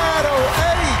Shadow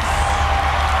Ace.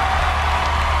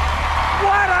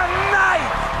 What a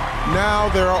night! Now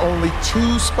there are only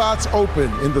 2 spots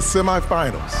open in the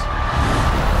semifinals.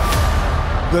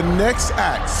 The next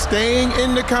act staying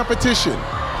in the competition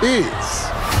is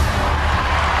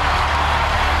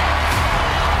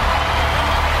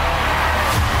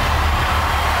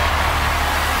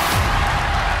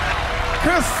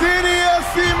Kseniya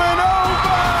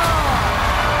Simonova!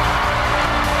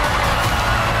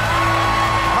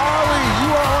 Howie, you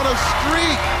are on a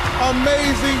streak.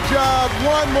 Amazing job.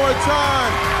 One more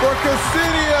time for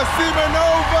Kseniya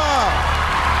Simonova.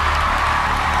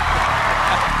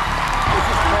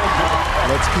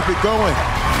 Let's keep it going.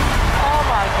 Oh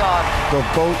my God. The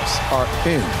votes are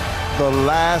in. The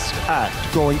last act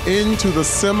going into the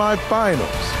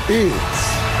semifinals is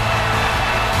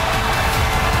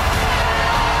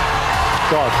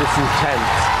God, this is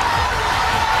tense.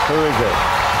 Who is it?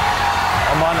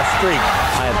 I'm on a streak.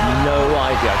 I have no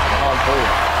idea. I can't believe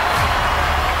it.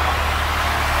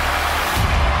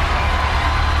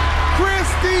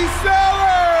 Kristy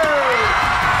Sellars!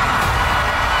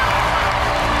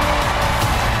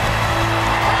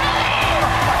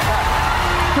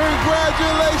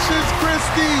 Congratulations,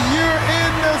 Kristy. You're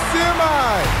in the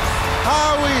semis.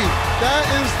 Howie, that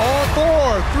is all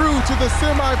 4 through to the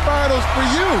semifinals for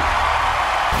you.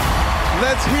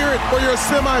 Let's hear it for your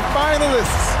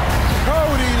semifinalists.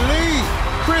 Kodi Lee,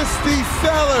 Kristy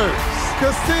Sellars,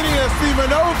 Kseniya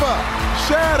Simonova,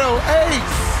 Shadow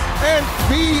Ace, and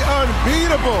Be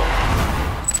Unbeatable.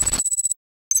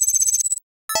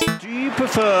 Do you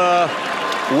prefer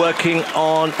working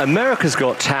on America's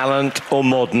Got Talent or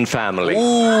Modern Family?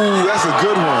 Ooh, that's a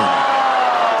good one.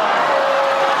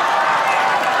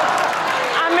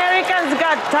 Americans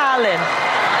Got Talent.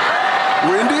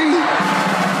 Wendy?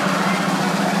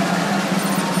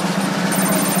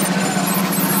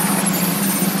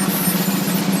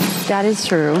 That is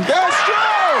true. That's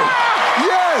true!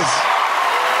 Yes!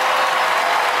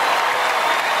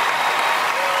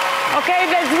 Okay,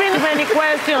 there's been many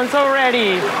questions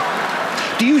already.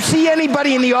 Do you see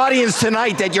anybody in the audience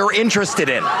tonight that you're interested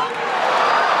in? That's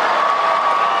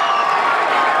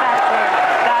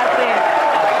it.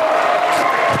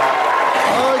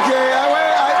 Okay,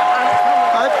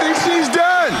 I think she's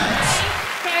done.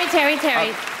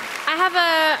 Terry. I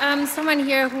have someone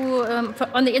here who,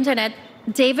 on the internet,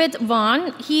 David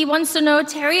Vaughn. He wants to know,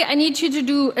 Terry, I need you to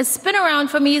do a spin around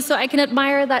for me so I can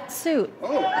admire that suit.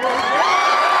 Oh.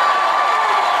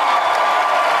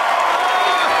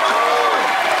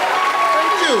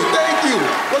 Thank you.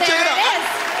 Well, check it out.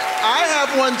 I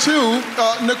have one too.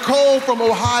 Nicole from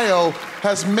Ohio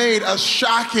has made a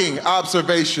shocking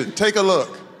observation. Take a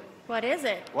look. What is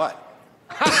it? What?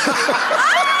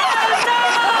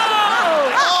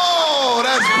 Oh,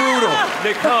 that's brutal.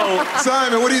 Nicole.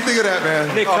 Simon, what do you think of that,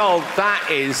 man? Nicole, that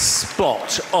is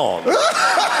spot on.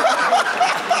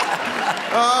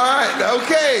 All right,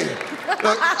 okay.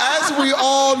 Look, as we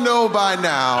all know by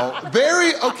now,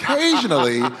 very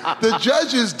occasionally, the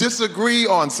judges disagree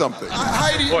on something.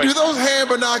 Heidi, do those hand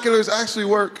binoculars actually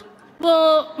work?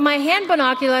 Well, my hand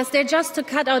binoculars, they're just to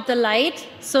cut out the light.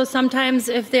 So sometimes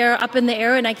if they're up in the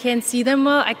air and I can't see them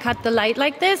well, I cut the light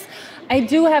like this. I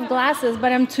do have glasses,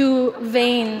 but I'm too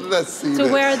vain to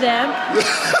wear them. I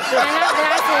have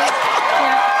glasses.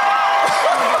 Yeah.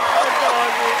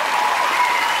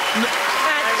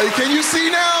 Can you see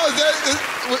now? Is that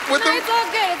with No, it's all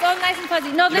good. It's all nice and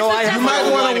fuzzy. No, this is you just...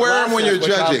 might want to wear them when you're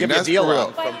judging. That's for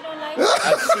real.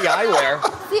 See, I wear.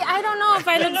 See, I don't know if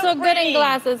I look so good in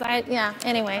glasses. Yeah,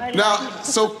 anyway. Now,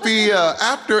 Sofia,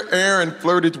 after Aaron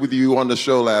flirted with you on the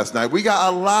show last night, we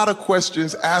got a lot of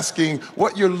questions asking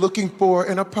what you're looking for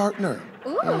in a partner.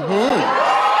 Well, I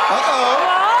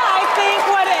think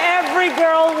what every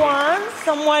girl wants,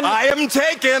 someone... I am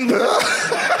taken.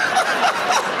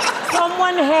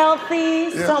 Someone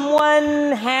healthy,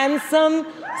 someone handsome,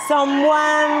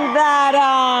 someone that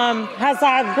has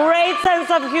a great sense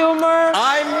of humor.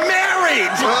 I'm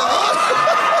married.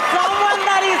 Someone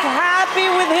that is happy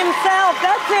with himself.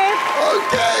 That's it.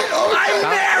 Okay. I'm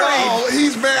married. Oh,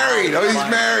 he's married. Oh, he's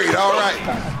married. All right.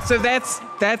 So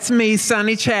that's me,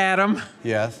 Sonny Chatham.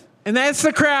 Yes. And that's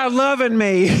the crowd loving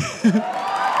me.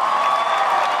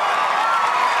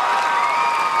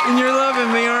 And you're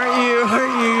loving me, aren't you?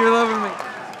 Aren't you? You're loving me.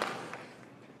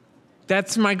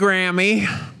 That's my Grammy.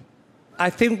 I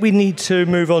think we need to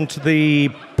move on to the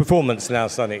performance now,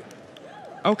 Sonny.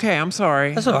 Okay, I'm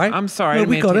sorry. That's all right. I'm sorry. No, I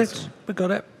we meant got to- it. We got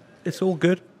it. It's all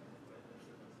good.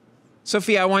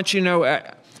 Sophia, I want you to know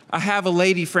I have a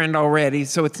lady friend already,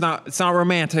 so it's not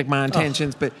romantic, my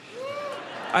intentions, but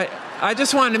I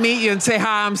just wanted to meet you and say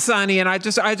hi, I'm Sonny, and I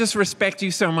just respect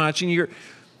you so much, and you're...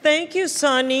 Thank you,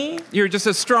 Sonny. You're just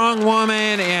a strong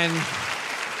woman, and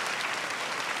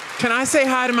can I say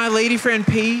hi to my lady friend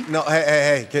P? No,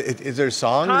 hey, is there a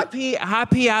song? Hi P,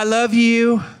 I love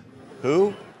you.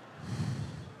 Who?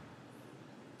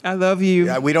 I love you.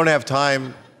 Yeah, we don't have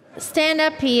time. Stand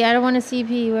up, P. I don't want to see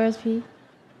P. Where's P?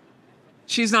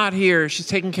 She's not here. She's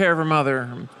taking care of her mother.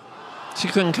 She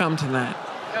couldn't come tonight.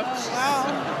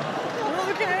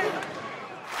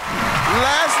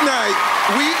 Last night,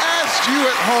 we asked you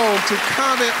at home to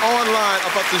comment online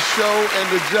about the show and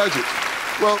the judges.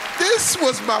 Well, this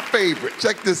was my favorite.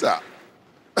 Check this out.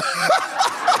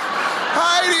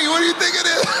 Heidi, what do you think of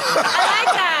this? I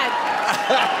like that.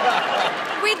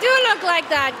 We do look like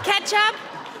that. Ketchup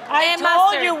I and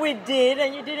told mustard. you we did,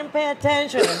 and you didn't pay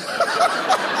attention.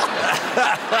 I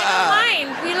don't mind.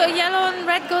 We look, yellow and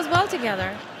red goes well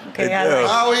together. Okay,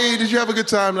 Howie, did you have a good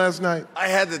time last night? I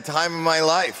had the time of my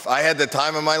life.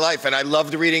 And I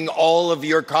loved reading all of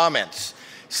your comments.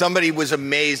 Somebody was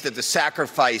amazed at the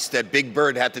sacrifice that Big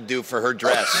Bird had to do for her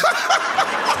dress.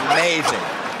 Amazing.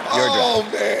 Your dress. Oh,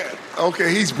 man.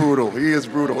 Okay, he's brutal. He is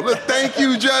brutal. Look, thank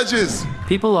you, judges.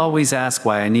 People always ask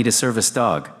why I need a service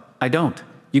dog. I don't.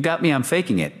 You got me, I'm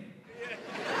faking it.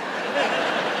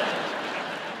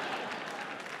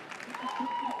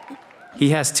 He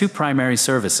has two primary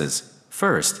services.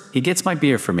 First, he gets my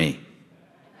beer for me.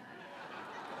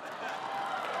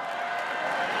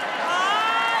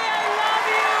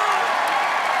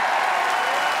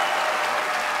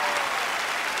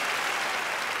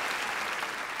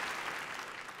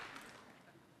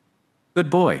 Good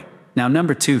boy. Now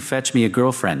number two, fetch me a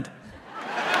girlfriend.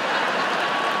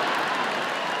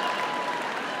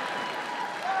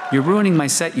 You're ruining my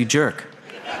set, you jerk.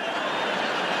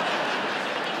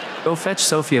 Go fetch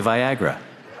Sofia Viagra.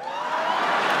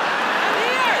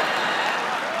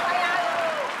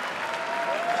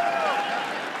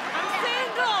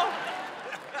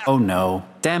 Oh no.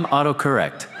 Damn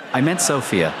autocorrect. I meant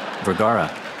Sofia. Vergara.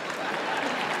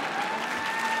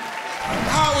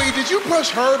 Howie, did you push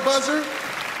her buzzer?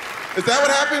 Is that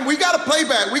what happened? We got a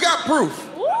playback. We got proof.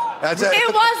 That's It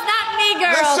was not me,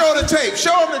 girl. Let's show the tape.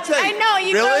 Show them the tape. I know,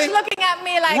 you Really? girls looking at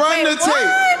me like, Run wait, the tape.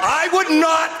 what? I would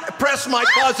not press my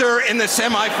buzzer in the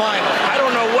semifinal. I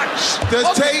don't know what. The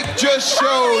tape just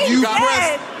showed you Howie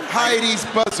pressed did. Heidi's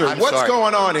buzzer. I'm What's sorry.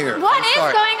 going on here? What is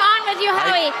sorry. going on with you,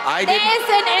 Howie? I There didn't- is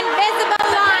an invisible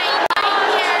line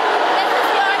right here. This is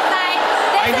your side.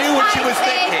 This I is knew what she my was side.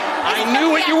 thinking. This I is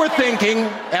knew what you were Sophia. thinking.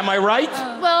 Am I right?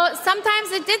 Well, sometimes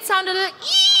it did sound a little...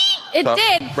 It So,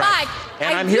 did, right. but...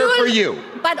 And I I'm here do- for you.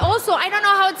 But also, I don't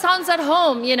know how it sounds at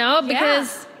home, you know,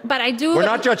 because... But I do... We're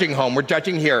not judging home. We're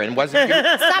judging here. And wasn't you?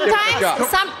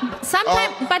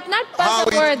 Sometimes, but not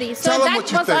buzzer-worthy. So tell him that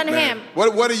what you was think, on man. him.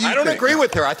 What do you I don't think? agree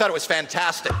with her. I thought it was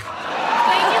fantastic. Man,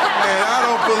 I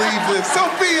don't believe this.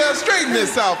 Sophia, straighten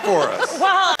this out for us.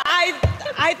 Well, I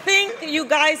think you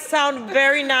guys sound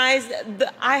very nice.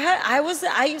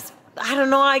 I don't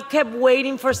know, I kept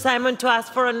waiting for Simon to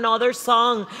ask for another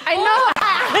song. I know.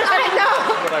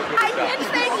 I did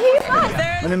think he was.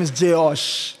 My name is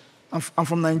Josh. I'm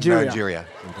from Nigeria. Nigeria.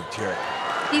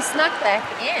 He snuck back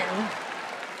in.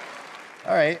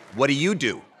 All right. What do you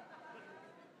do?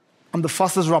 I'm the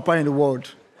fastest rapper in the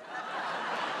world.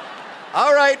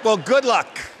 All right. Well, good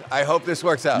luck. I hope this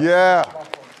works out. Yeah.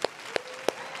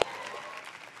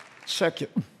 Check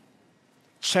it.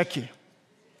 Check it.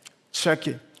 Check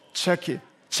it. Check it.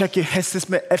 Check it. Has this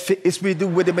my effort? It's me do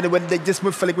with it when they just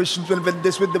move like we should when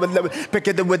this with the pick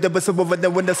it with the bus over the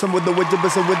window, some with the with the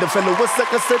fellow. What's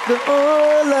like I said?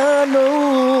 All I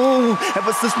know.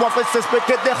 Ever since my face says pick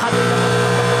it the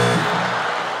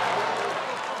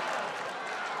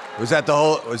Was that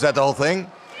the whole thing?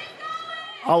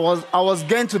 I was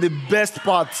getting to the best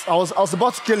parts. I was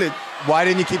about to kill it. Why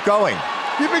didn't you keep going?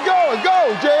 Keep it going.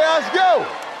 Go, J.S., go.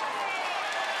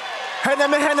 Get the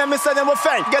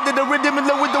rhythm with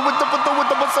the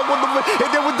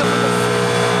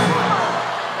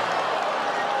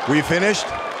Were you finished?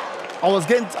 I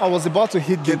was about to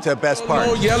get to the best part.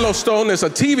 No, Yellowstone is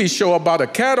a TV show about a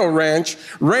cattle ranch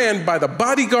ran by the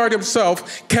bodyguard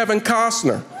himself, Kevin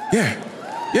Costner.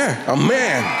 Yeah, a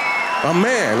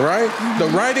man, right? The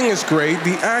writing is great,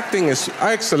 the acting is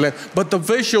excellent, but the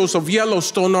visuals of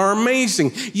Yellowstone are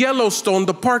amazing. Yellowstone,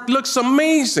 the park looks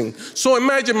amazing. So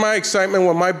imagine my excitement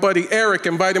when my buddy Eric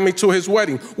invited me to his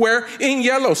wedding. Where? In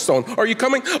Yellowstone. Are you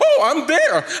coming? Oh, I'm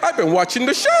there. I've been watching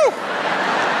the show.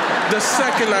 The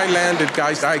second I landed,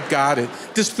 guys, I got it.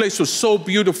 This place was so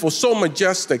beautiful, so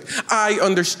majestic. I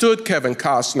understood Kevin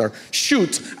Costner.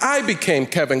 Shoot, I became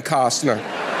Kevin Costner.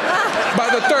 By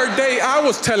the third day, I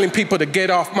was telling people to get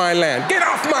off my land. Get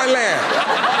off my land!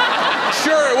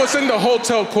 Sure, it was in the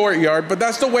hotel courtyard, but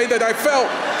that's the way that I felt.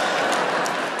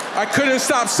 I couldn't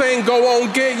stop saying, go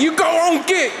on get. You go on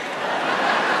get.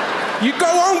 You go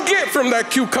on get from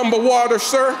that cucumber water,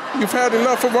 sir. You've had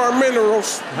enough of our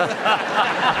minerals.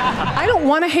 I don't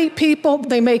want to hate people,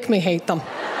 they make me hate them.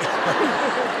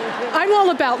 I'm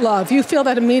all about love. You feel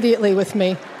that immediately with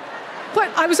me. But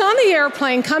I was on the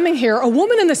airplane coming here. A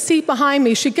woman in the seat behind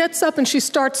me, she gets up and she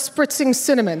starts spritzing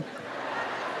cinnamon.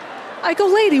 I go,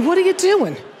 lady, what are you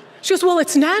doing? She goes, well,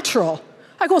 it's natural.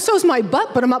 I go, so's my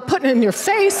butt, but I'm not putting it in your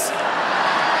face.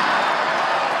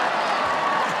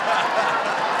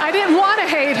 I didn't want to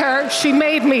hate her. She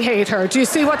made me hate her. Do you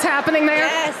see what's happening there?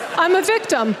 Yes. I'm a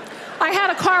victim. I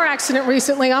had a car accident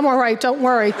recently. I'm all right, don't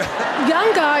worry.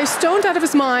 Young guy, stoned out of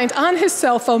his mind, on his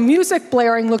cell phone, music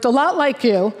blaring, looked a lot like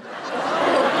you.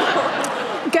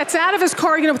 Gets out of his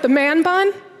car, you know, with the man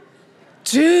bun.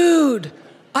 Dude,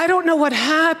 I don't know what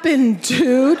happened,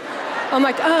 dude. I'm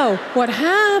like, oh, what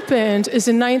happened is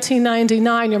in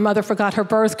 1999, your mother forgot her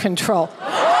birth control.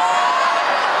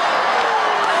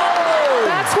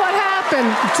 That's what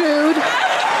happened, dude.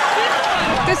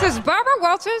 This is Barbara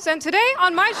Walters, and today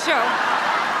on my show,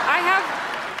 I have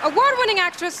award-winning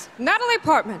actress Natalie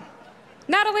Portman.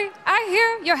 Natalie, I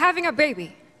hear you're having a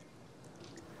baby.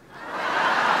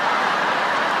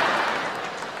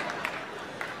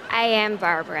 I am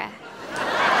Barbara.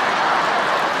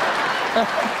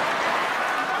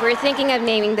 We're thinking of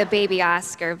naming the baby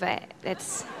Oscar, but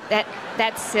that's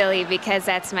silly because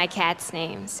that's my cat's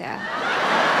name, so.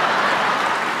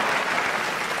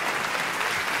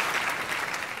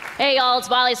 Hey y'all, it's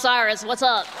Miley Cyrus. What's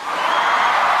up?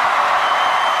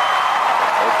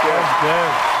 Okay.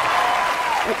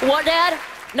 What, Dad?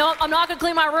 No, I'm not gonna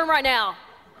clean my room right now.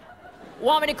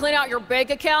 Want me to clean out your bank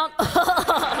account?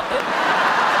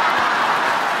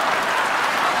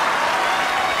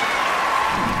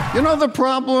 You know the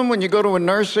problem when you go to a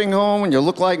nursing home and you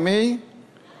look like me?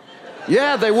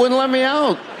 Yeah, they wouldn't let me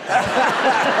out.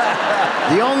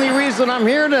 The only reason I'm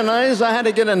here tonight is I had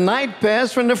to get a night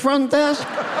pass from the front desk.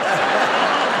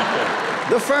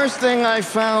 The first thing I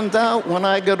found out when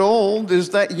I got old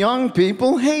is that young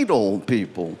people hate old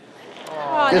people.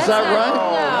 Is that right?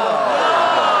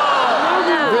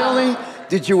 No. Really?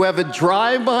 Did you ever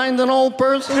drive behind an old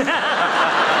person? Yes.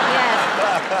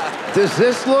 Does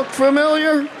this look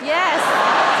familiar? Yes.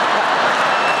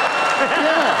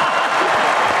 Yeah.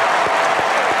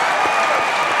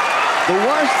 The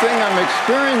worst thing I'm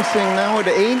experiencing now at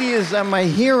 80 is that my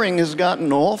hearing has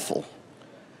gotten awful.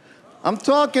 I'm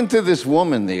talking to this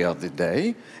woman the other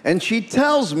day, and she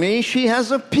tells me she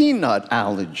has a peanut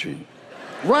allergy.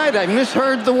 Right, I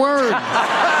misheard the word.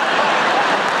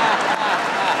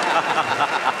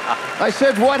 I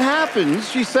said, what happens?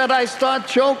 She said, I start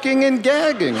choking and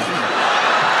gagging. I'm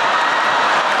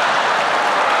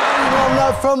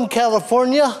not from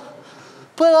California,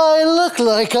 but I look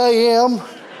like I am.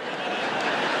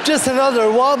 Just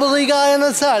another wobbly guy on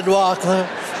the sidewalk.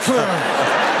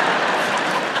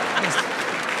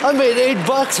 I made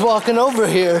 $8 walking over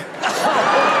here.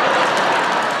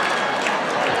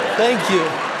 Thank you.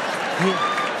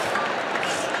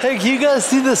 Hey, can you guys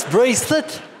see this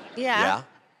bracelet? Yeah.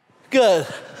 Good.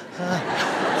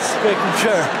 Just making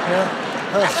sure. Yeah.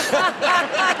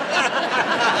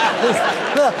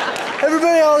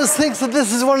 Everybody always thinks that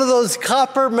this is one of those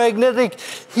copper magnetic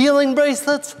healing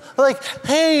bracelets. Like,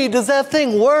 hey, does that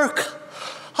thing work?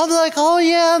 I'm like, oh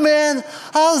yeah, man.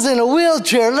 I was in a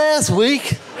wheelchair last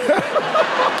week.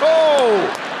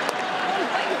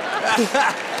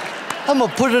 I'm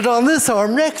gonna put it on this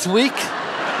arm next week.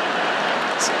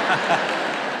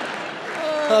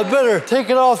 I better take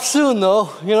it off soon, though.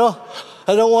 You know,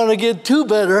 I don't want to get too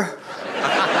better.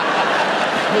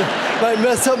 Might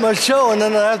mess up my show, and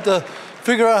then I have to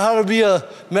figure out how to be a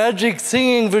magic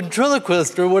singing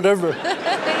ventriloquist or whatever.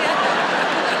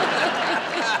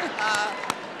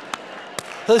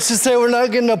 Let's just say we're not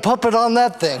getting a puppet on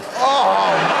that thing.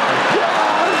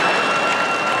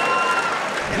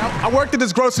 I worked at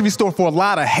this grocery store for a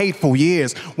lot of hateful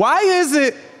years. Why is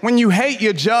it when you hate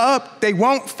your job, they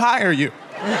won't fire you?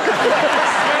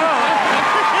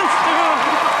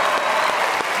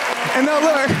 And now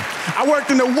look, I worked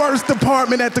in the worst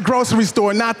department at the grocery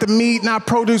store. Not the meat, not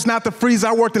produce, not the freezer.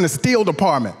 I worked in the steel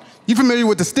department. You familiar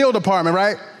with the steel department,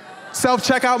 right?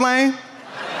 Self-checkout lane?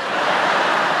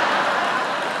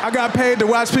 I got paid to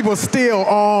watch people steal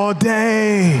all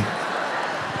day.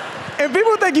 And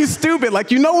people think you stupid. Like,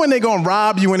 you know when they're gonna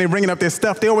rob you when they're bringing up their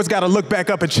stuff, they always gotta look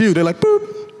back up at you. They're like,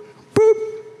 boop, boop.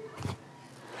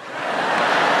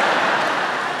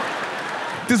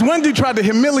 This one dude tried to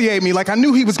humiliate me. Like, I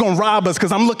knew he was gonna rob us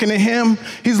because I'm looking at him,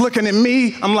 he's looking at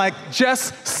me. I'm like,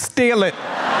 just steal it.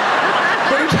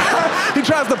 But he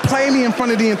tries to play me in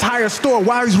front of the entire store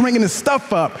while he's ringing his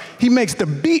stuff up. He makes the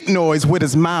beat noise with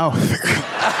his mouth.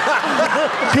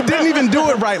 He didn't even do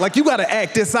it right. Like, you gotta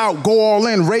act this out, go all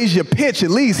in, raise your pitch at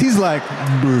least. He's like,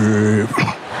 "Brr."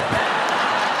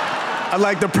 I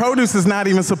like, the produce is not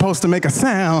even supposed to make a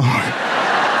sound.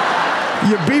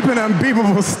 You're beeping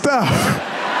unbeepable stuff.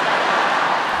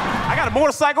 I got a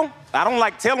motorcycle. I don't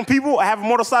like telling people I have a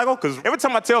motorcycle, because every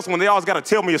time I tell someone, they always gotta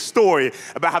tell me a story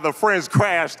about how their friends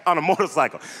crashed on a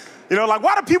motorcycle. You know, like,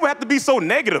 why do people have to be so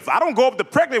negative? I don't go up to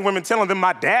pregnant women telling them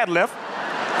my dad left.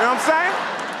 You know what I'm saying?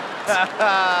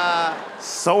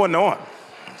 So annoying,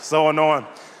 so annoying.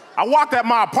 I walked at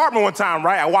my apartment one time,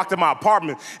 right? I walked at my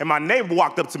apartment and my neighbor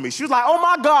walked up to me. She was like, oh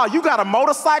my God, you got a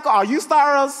motorcycle? You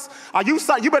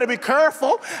better be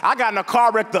careful. I got in a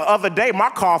car wreck the other day. My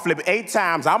car flipped 8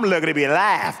 times. I'm looking to be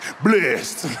alive,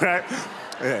 blessed, right?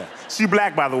 Yeah. She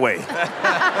black, by the way.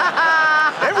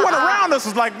 Everyone around us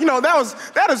was like, you know,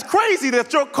 that is crazy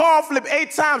that your car flipped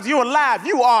 8 times, you're alive,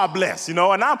 you are blessed, you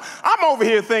know? And I'm over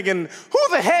here thinking, who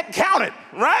the heck counted,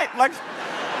 right? Like,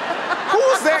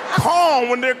 who's that calm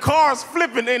when their car's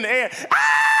flipping in the air?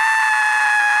 Ah!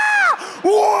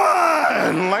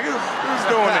 One! Like, who's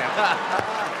doing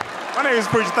that? My name is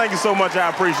Preacher. Thank you so much. I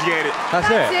appreciate it. That's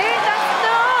it. We need more.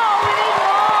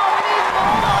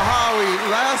 Howie,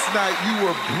 last night you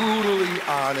were brutally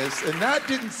honest, and that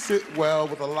didn't sit well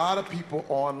with a lot of people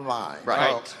online.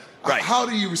 Right. Right. How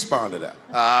do you respond to that?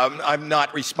 I'm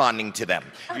not responding to them.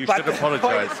 You should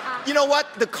apologize. You know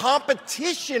what? The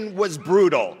competition was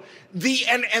brutal.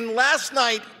 And last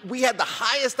night, we had the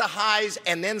highest of highs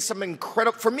and then some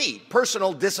incredible, for me,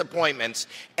 personal disappointments.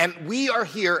 And we are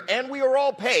here, and we are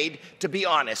all paid to be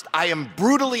honest. I am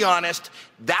brutally honest.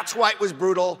 That's why it was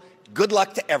brutal. Good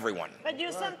luck to everyone. But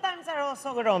you sometimes are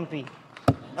also grumpy.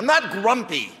 I'm not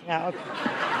grumpy. Yeah, okay.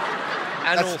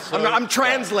 And I'm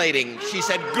translating. She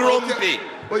said grumpy. Okay.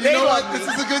 Well, you know what? This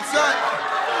is a good sign.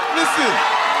 Listen,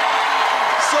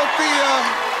 Sofia,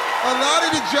 a lot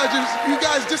of the judges, you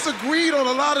guys disagreed on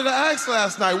a lot of the acts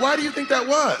last night. Why do you think that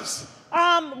was?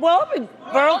 Well,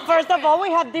 first of all, we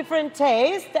have different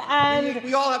tastes, and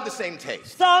we all have the same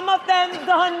taste. Some of them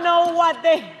don't know what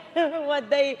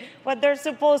they're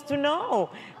supposed to know.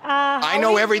 I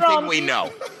know everything we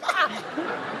know.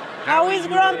 Howie is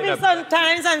grumpy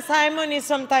sometimes, and Simon is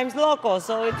sometimes loco,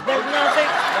 so there's nothing.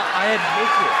 I admit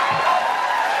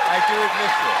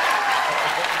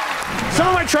it. Some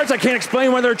of my charts I can't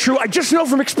explain why they're true. I just know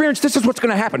from experience this is what's going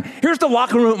to happen. Here's the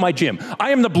locker room at my gym. I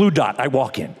am the blue dot. I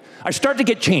walk in. I start to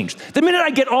get changed. The minute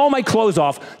I get all my clothes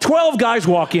off, 12 guys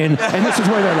walk in, and this is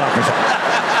where their lockers are.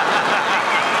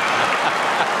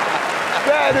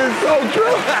 That is so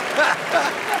true.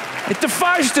 It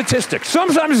defies statistics.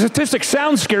 Sometimes statistics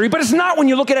sound scary, but it's not when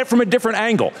you look at it from a different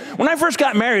angle. When I first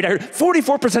got married, I heard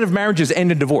 44% of marriages end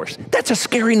in divorce. That's a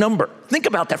scary number. Think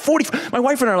about that. My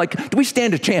wife and I are like, do we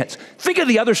stand a chance? Think of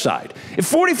the other side. If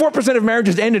 44% of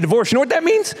marriages end in divorce, you know what that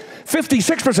means?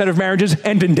 56% of marriages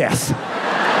end in death.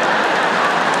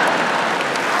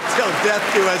 Till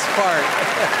death do us part.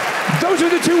 Those are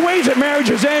the two ways that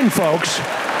marriages end, folks.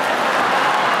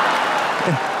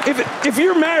 If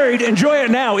you're married, enjoy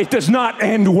it now. It does not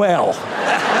end well.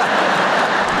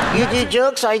 You do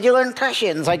jokes, I do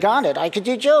impressions. I got it. I could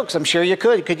do jokes. I'm sure you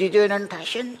could. Could you do an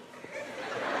impression?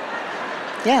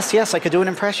 Yes, I could do an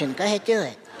impression. Go ahead, do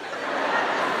it.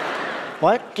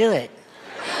 What? Do it.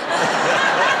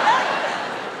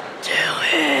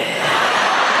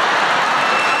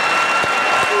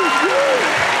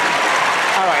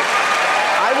 All right.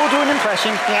 I will do an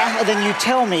impression, yeah, and then you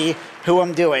tell me who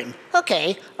I'm doing.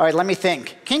 Okay. All right, let me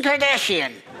think. Kim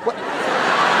Kardashian. What?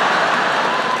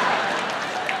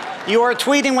 You are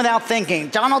tweeting without thinking.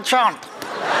 Donald Trump.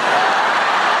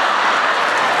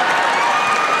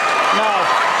 No.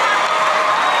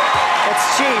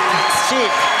 It's cheap. It's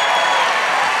cheap.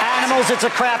 Animals, it's a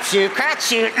crapshoot.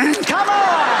 Crapshoot. Come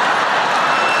on!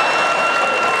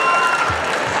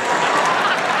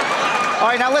 All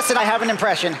right, now listen, I have an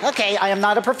impression. Okay, I am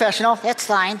not a professional. That's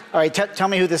fine. All right, tell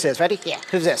me who this is. Ready? Yeah,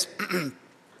 who's this?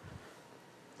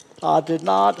 I did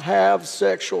not have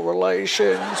sexual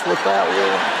relations with that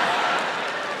woman.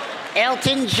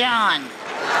 Elton John.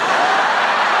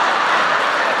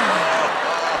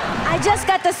 I just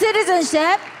got the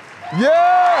citizenship.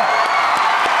 Yeah!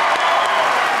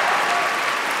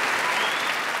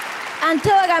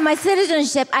 Until I got my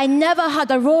citizenship, I never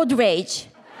had a road rage.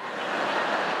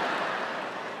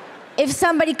 If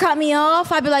somebody cut me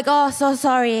off, I'd be like, oh, so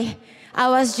sorry. I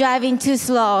was driving too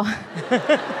slow.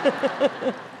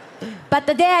 But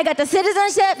the day I got the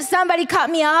citizenship, somebody cut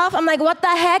me off. I'm like, what the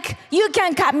heck? You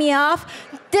can't cut me off.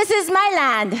 This is my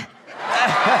land.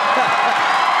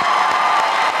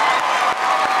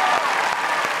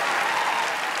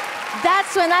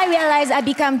 That's when I realized I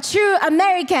become true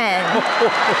American.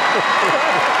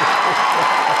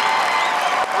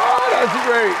 Oh, that's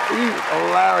great. He's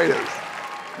hilarious.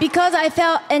 Because I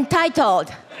felt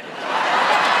entitled.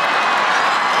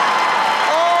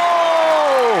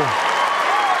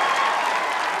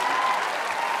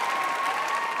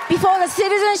 Before the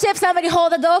citizenship, somebody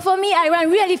hold the door for me. I ran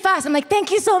really fast. I'm like,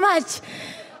 thank you so much.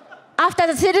 After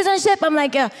the citizenship, I'm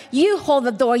like, you hold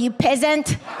the door, you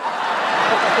peasant.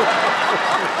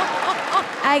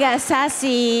 I got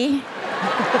sassy.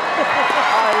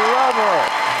 I love her.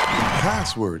 The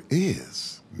password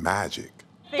is magic.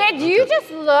 Did you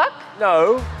just look?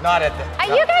 No. Not at the... Are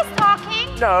you guys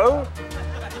talking? No.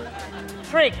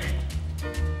 Trick.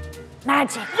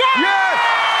 Magic. Yes! Yes!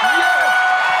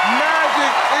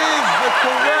 Magic is the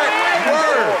correct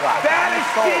word. That is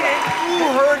cheating. You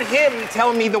heard him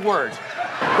tell me the word.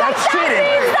 That's cheating. That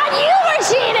means that you were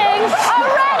cheating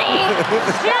already.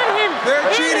 They're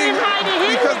cheating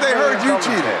because they heard you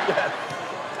cheating.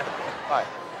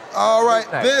 All right,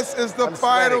 this is the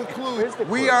final clue.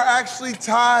 We are actually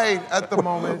tied at the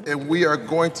moment, and we are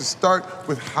going to start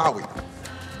with Howie.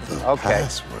 The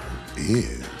password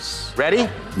is... Ready?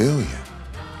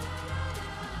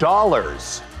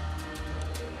 $1,000,000.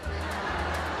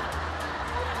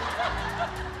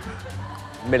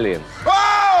 Million. Oh!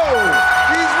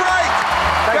 He's right!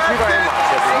 Thank you very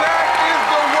much, everyone. Snack is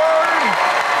the word.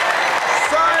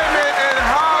 Simon and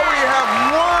Howie have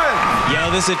won.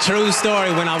 Yo, this is a true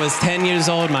story. When I was 10 years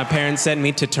old, my parents sent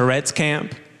me to Tourette's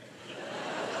camp.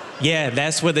 Yeah,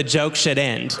 that's where the joke should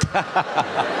end.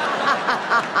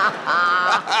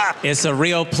 It's a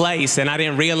real place, and I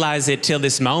didn't realize it till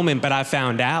this moment, but I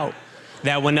found out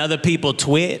that when other people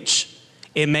twitch,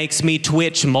 it makes me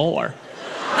twitch more.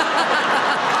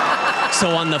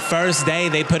 So on the first day,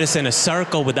 they put us in a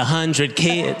circle with 100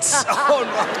 kids. Oh,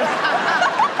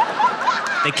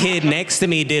 no. The kid next to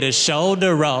me did a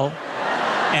shoulder roll,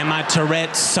 and my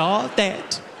Tourette saw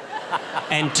that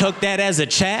and took that as a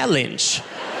challenge.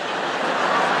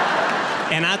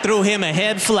 And I threw him a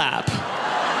head flop.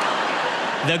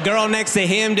 The girl next to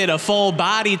him did a full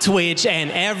body twitch, and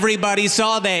everybody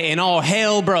saw that, and all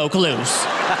hell broke loose.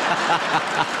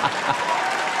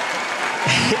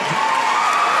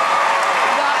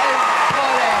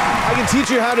 I can teach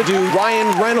you how to do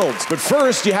Ryan Reynolds, but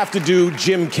first you have to do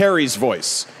Jim Carrey's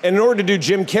voice. And in order to do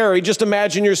Jim Carrey, just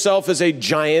imagine yourself as a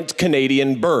giant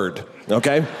Canadian bird,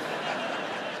 okay?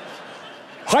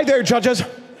 Hi there, judges.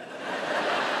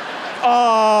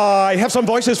 I have some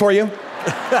voices for you.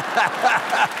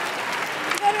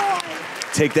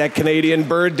 Take that Canadian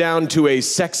bird down to a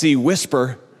sexy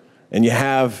whisper, and you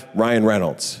have Ryan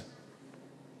Reynolds.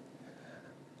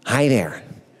 Hi there.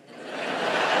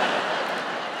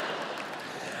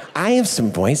 I have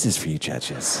some voices for you,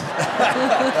 judges.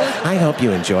 I hope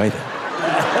you enjoy them.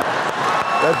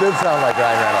 That did sound like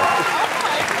Ryan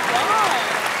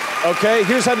Reynolds. Okay,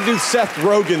 here's how to do Seth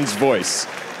Rogen's voice.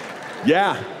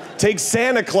 Yeah, take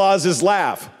Santa Claus's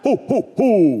laugh. Hoo, hoo,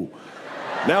 hoo.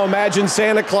 Now imagine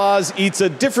Santa Claus eats a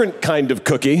different kind of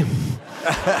cookie.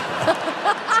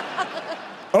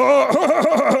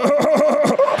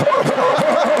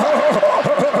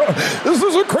 This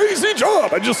is a crazy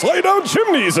job. I just slide down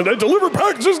chimneys and I deliver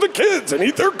packages to kids and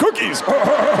eat their cookies.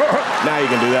 Now you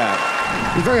can do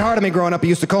that. It was very hard on me growing up. He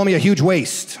used to call me a huge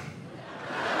waste.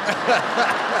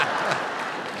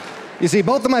 You see,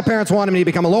 both of my parents wanted me to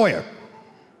become a lawyer.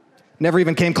 Never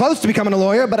even came close to becoming a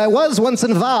lawyer, but I was once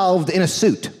involved in a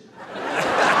suit.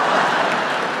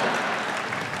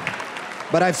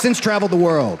 But I've since traveled the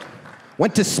world.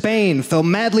 Went to Spain, fell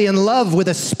madly in love with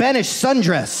a Spanish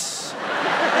sundress.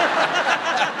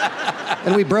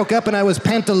 And we broke up and I was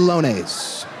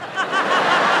pantalones.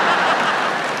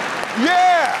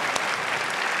 Yeah!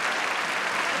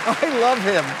 I love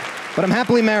him. But I'm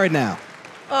happily married now.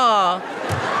 Oh.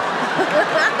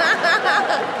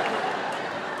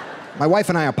 My wife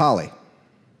and I are poly.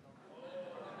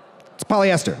 It's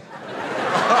polyester.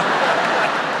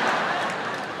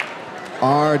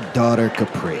 Our daughter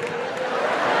Capri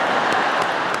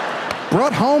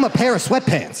brought home a pair of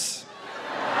sweatpants.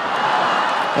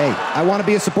 Hey, I want to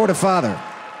be a supportive father,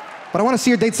 but I want to see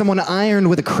her date someone ironed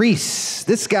with a crease.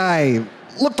 This guy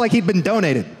looked like he'd been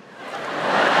donated.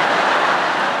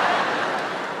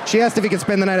 She asked if he could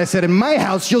spend the night. I said, in my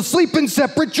house, you'll sleep in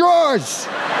separate drawers.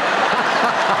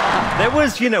 There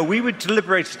was, we were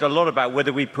deliberated a lot about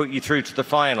whether we put you through to the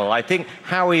final. I think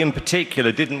Howie in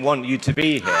particular didn't want you to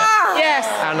be here. Yes.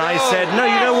 And I said, no,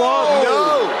 you know what?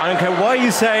 No. I don't care what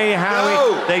you say, Howie.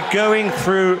 No. They're going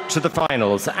through to the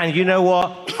finals. And you know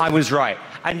what? I was right.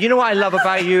 And you know what I love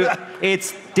about you?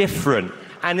 It's different.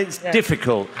 And it's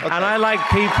difficult. Okay. And I like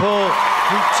people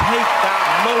who take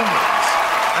that moment.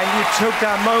 And you took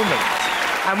that moment.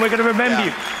 And we're going to remember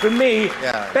you. For me,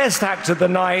 best actor of the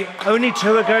night, only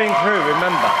 2 are going through,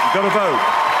 remember. You've got to vote.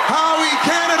 Howie,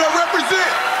 Canada,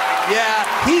 represent! Yeah,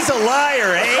 he's a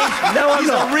liar, eh? No, I'm he's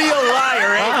not. a real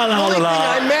liar, eh? The only thing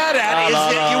I'm mad at is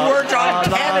that you weren't on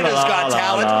Canada's Got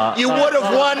Talent. You would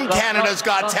have won Canada's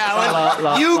Got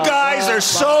Talent. You guys are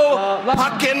so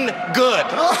fucking good.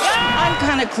 I'm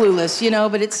kind of clueless,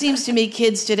 but it seems to me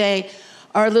kids today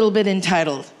are a little bit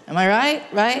entitled. Am I right?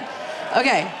 Right?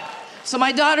 Okay. So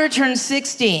my daughter turned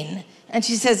 16, and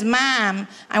she says, Mom,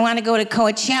 I want to go to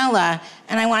Coachella,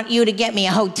 and I want you to get me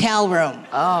a hotel room.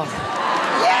 Oh.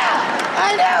 Yeah,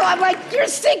 I know. I'm like, you're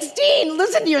 16.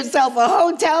 Listen to yourself, a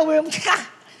hotel room.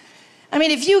 I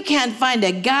mean, if you can't find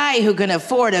a guy who can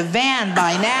afford a van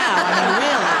by now, I mean,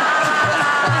 really.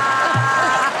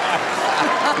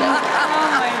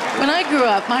 When I grew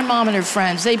up, my mom and her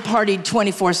friends, they partied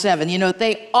 24/7.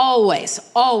 They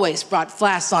always brought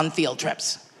flasks on field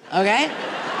trips. Okay?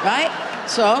 Right?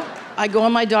 So, I go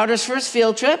on my daughter's first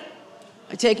field trip.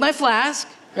 I take my flask,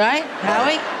 right?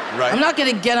 Howie? Right. I'm not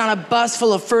gonna get on a bus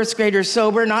full of first graders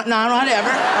sober, whatever,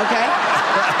 okay?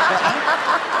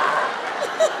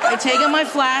 I take out my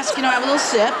flask, I have a little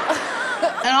sip.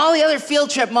 And all the other field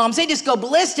trip moms, they just go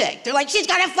ballistic. They're like, she's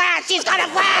got a flask, she's got a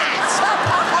flask!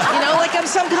 Like I'm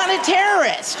some kind of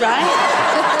terrorist, right?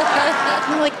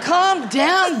 I'm like, calm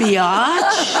down,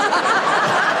 biatch.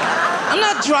 I'm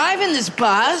not driving this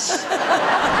bus.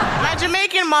 My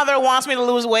Jamaican mother wants me to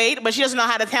lose weight, but she doesn't know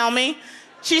how to tell me.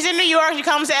 She's in New York, she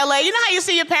comes to LA. You know how you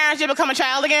see your parents, you become a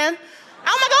child again?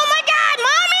 I'm like, oh my God,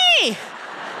 Mommy!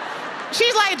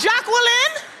 She's like,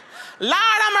 Jacqueline, Lord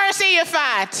have mercy, you're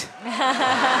fat.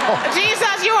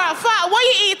 Jesus, you are fat. What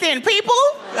you eating, people?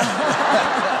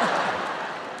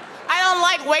 I don't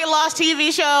like weight loss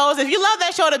TV shows. If you love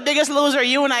that show, The Biggest Loser,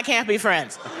 you and I can't be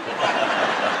friends.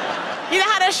 You know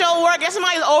how that show works? If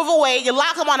somebody's overweight, you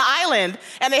lock them on an island,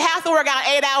 and they have to work out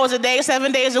 8 hours a day,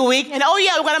 7 days a week. And oh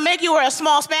yeah, we're gonna make you wear a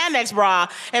small spandex bra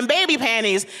and baby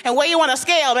panties and weigh you on a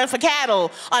scale meant for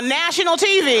cattle on national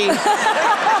TV.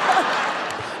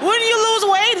 Wouldn't you lose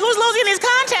weight? Who's losing these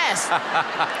contests?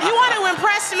 You want to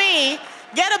impress me,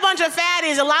 get a bunch of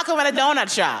fatties and lock them in a donut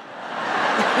shop.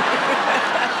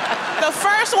 The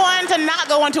first one to not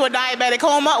go into a diabetic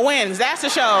coma wins. That's the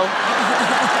show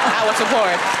I would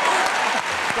support.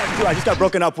 I just got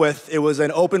broken up with. It was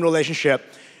an open relationship.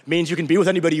 Means you can be with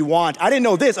anybody you want. I didn't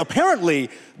know this. Apparently,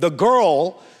 the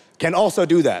girl can also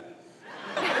do that.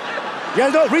 You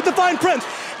guys know, read the fine print.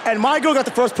 And my girl got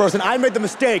the first person. I made the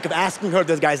mistake of asking her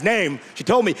this guy's name. She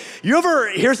told me, you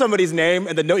ever hear somebody's name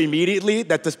and then know immediately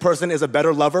that this person is a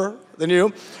better lover than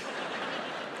you?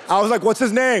 I was like, what's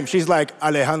his name? She's like,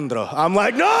 Alejandro. I'm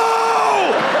like, no!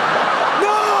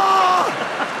 No!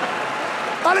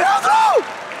 Alejandro!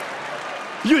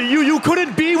 You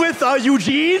couldn't be with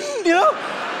Eugene,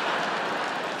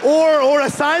 Or a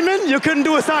Simon? You couldn't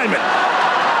do a Simon.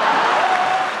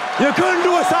 You couldn't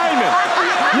do a Simon.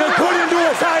 You couldn't do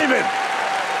a Simon.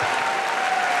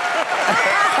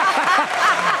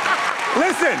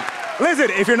 Listen,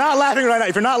 if you're not laughing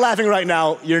right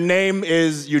now, your name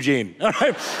is Eugene, all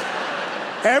right?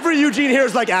 Every Eugene here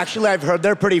is like, actually, I've heard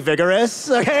they're pretty vigorous,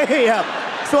 okay? Yeah.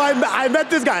 So I met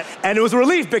this guy, and it was a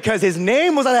relief because his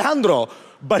name was Alejandro,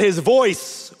 but his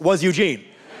voice was Eugene.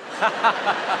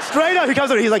 Straight up, he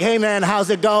comes over, he's like, hey man, how's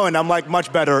it going? I'm like,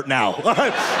 much better now.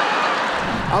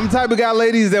 I'm the type of guy,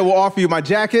 ladies, that will offer you my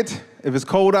jacket. If it's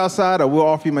cold outside, I will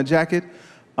offer you my jacket.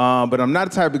 But I'm not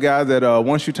the type of guy that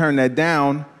once you turn that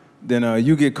down, then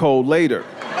you get cold later.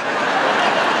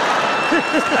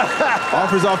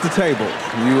 Offers off the table.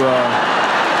 You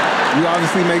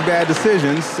obviously make bad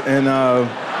decisions, and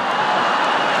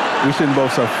we shouldn't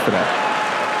both suffer for that.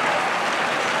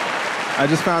 I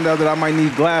just found out that I might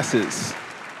need glasses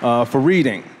for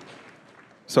reading.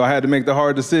 So I had to make the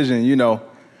hard decision, you know,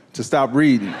 to stop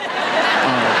reading.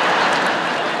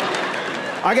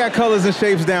 I got colors and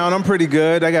shapes down. I'm pretty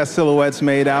good. I got silhouettes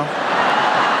made out.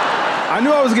 I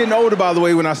knew I was getting older, by the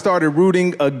way, when I started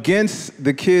rooting against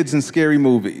the kids in scary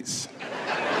movies.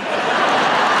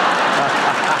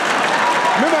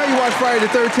 Remember how you watch Friday the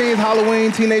 13th,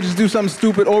 Halloween, teenagers do something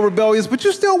stupid or rebellious, but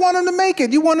you still want them to make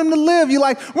it. You want them to live. You're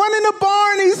like, run in the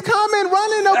barn, he's coming,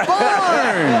 run in the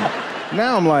barn.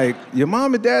 Now I'm like, your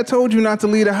mom and dad told you not to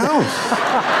leave the house.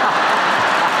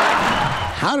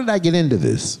 How did I get into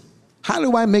this? How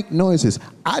do I make noises?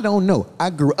 I don't know.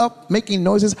 I grew up making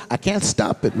noises. I can't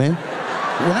stop it, man.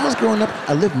 When I was growing up,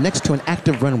 I lived next to an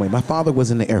active runway. My father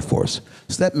was in the Air Force.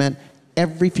 So that meant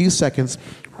every few seconds,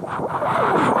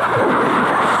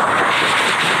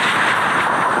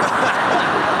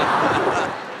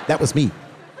 that was me.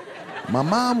 My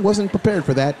mom wasn't prepared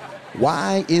for that.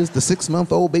 Why is the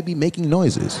 6-month-old baby making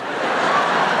noises?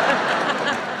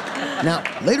 Now,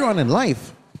 later on in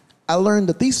life, I learned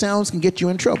that these sounds can get you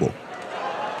in trouble.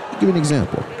 I'll give you an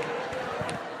example.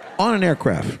 On an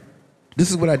aircraft, this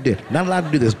is what I did. Not allowed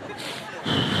to do this.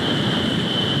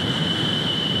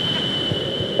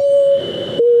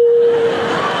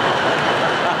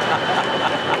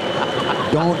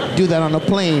 Don't do that on a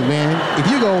plane, man. If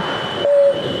you go,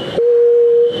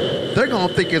 they're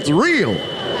gonna think it's real.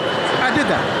 I did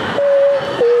that.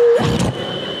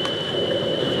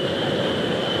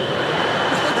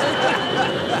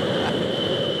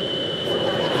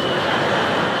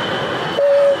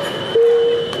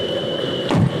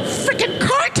 Freaking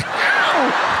cart!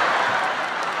 Ow!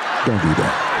 Don't do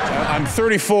that. I'm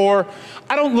 34.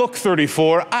 I don't look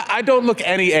 34. I don't look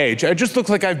any age. I just look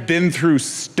like I've been through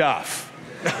stuff.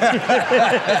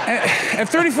 And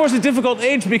 34 is a difficult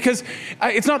age because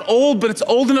it's not old, but it's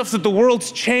old enough that the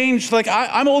world's changed. Like,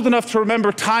 I'm old enough to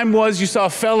remember time was you saw a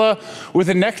fella with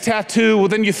a neck tattoo, well,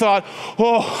 then you thought,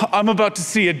 oh, I'm about to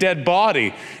see a dead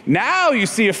body. Now you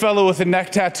see a fella with a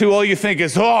neck tattoo, all you think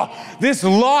is, oh, this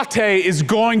latte is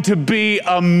going to be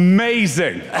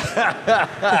amazing.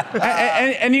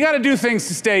 and you got to do things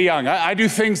to stay young. I do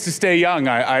things to stay young.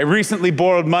 I recently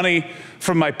borrowed money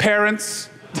from my parents.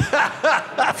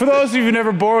 For those of you who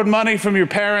never borrowed money from your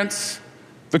parents,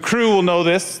 the crew will know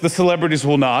this, the celebrities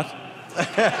will not. You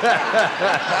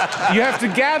have to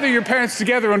gather your parents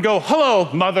together and go,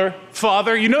 hello, mother,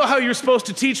 father, you know how you're supposed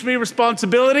to teach me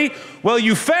responsibility? Well,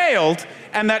 you failed,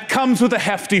 and that comes with a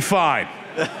hefty fine.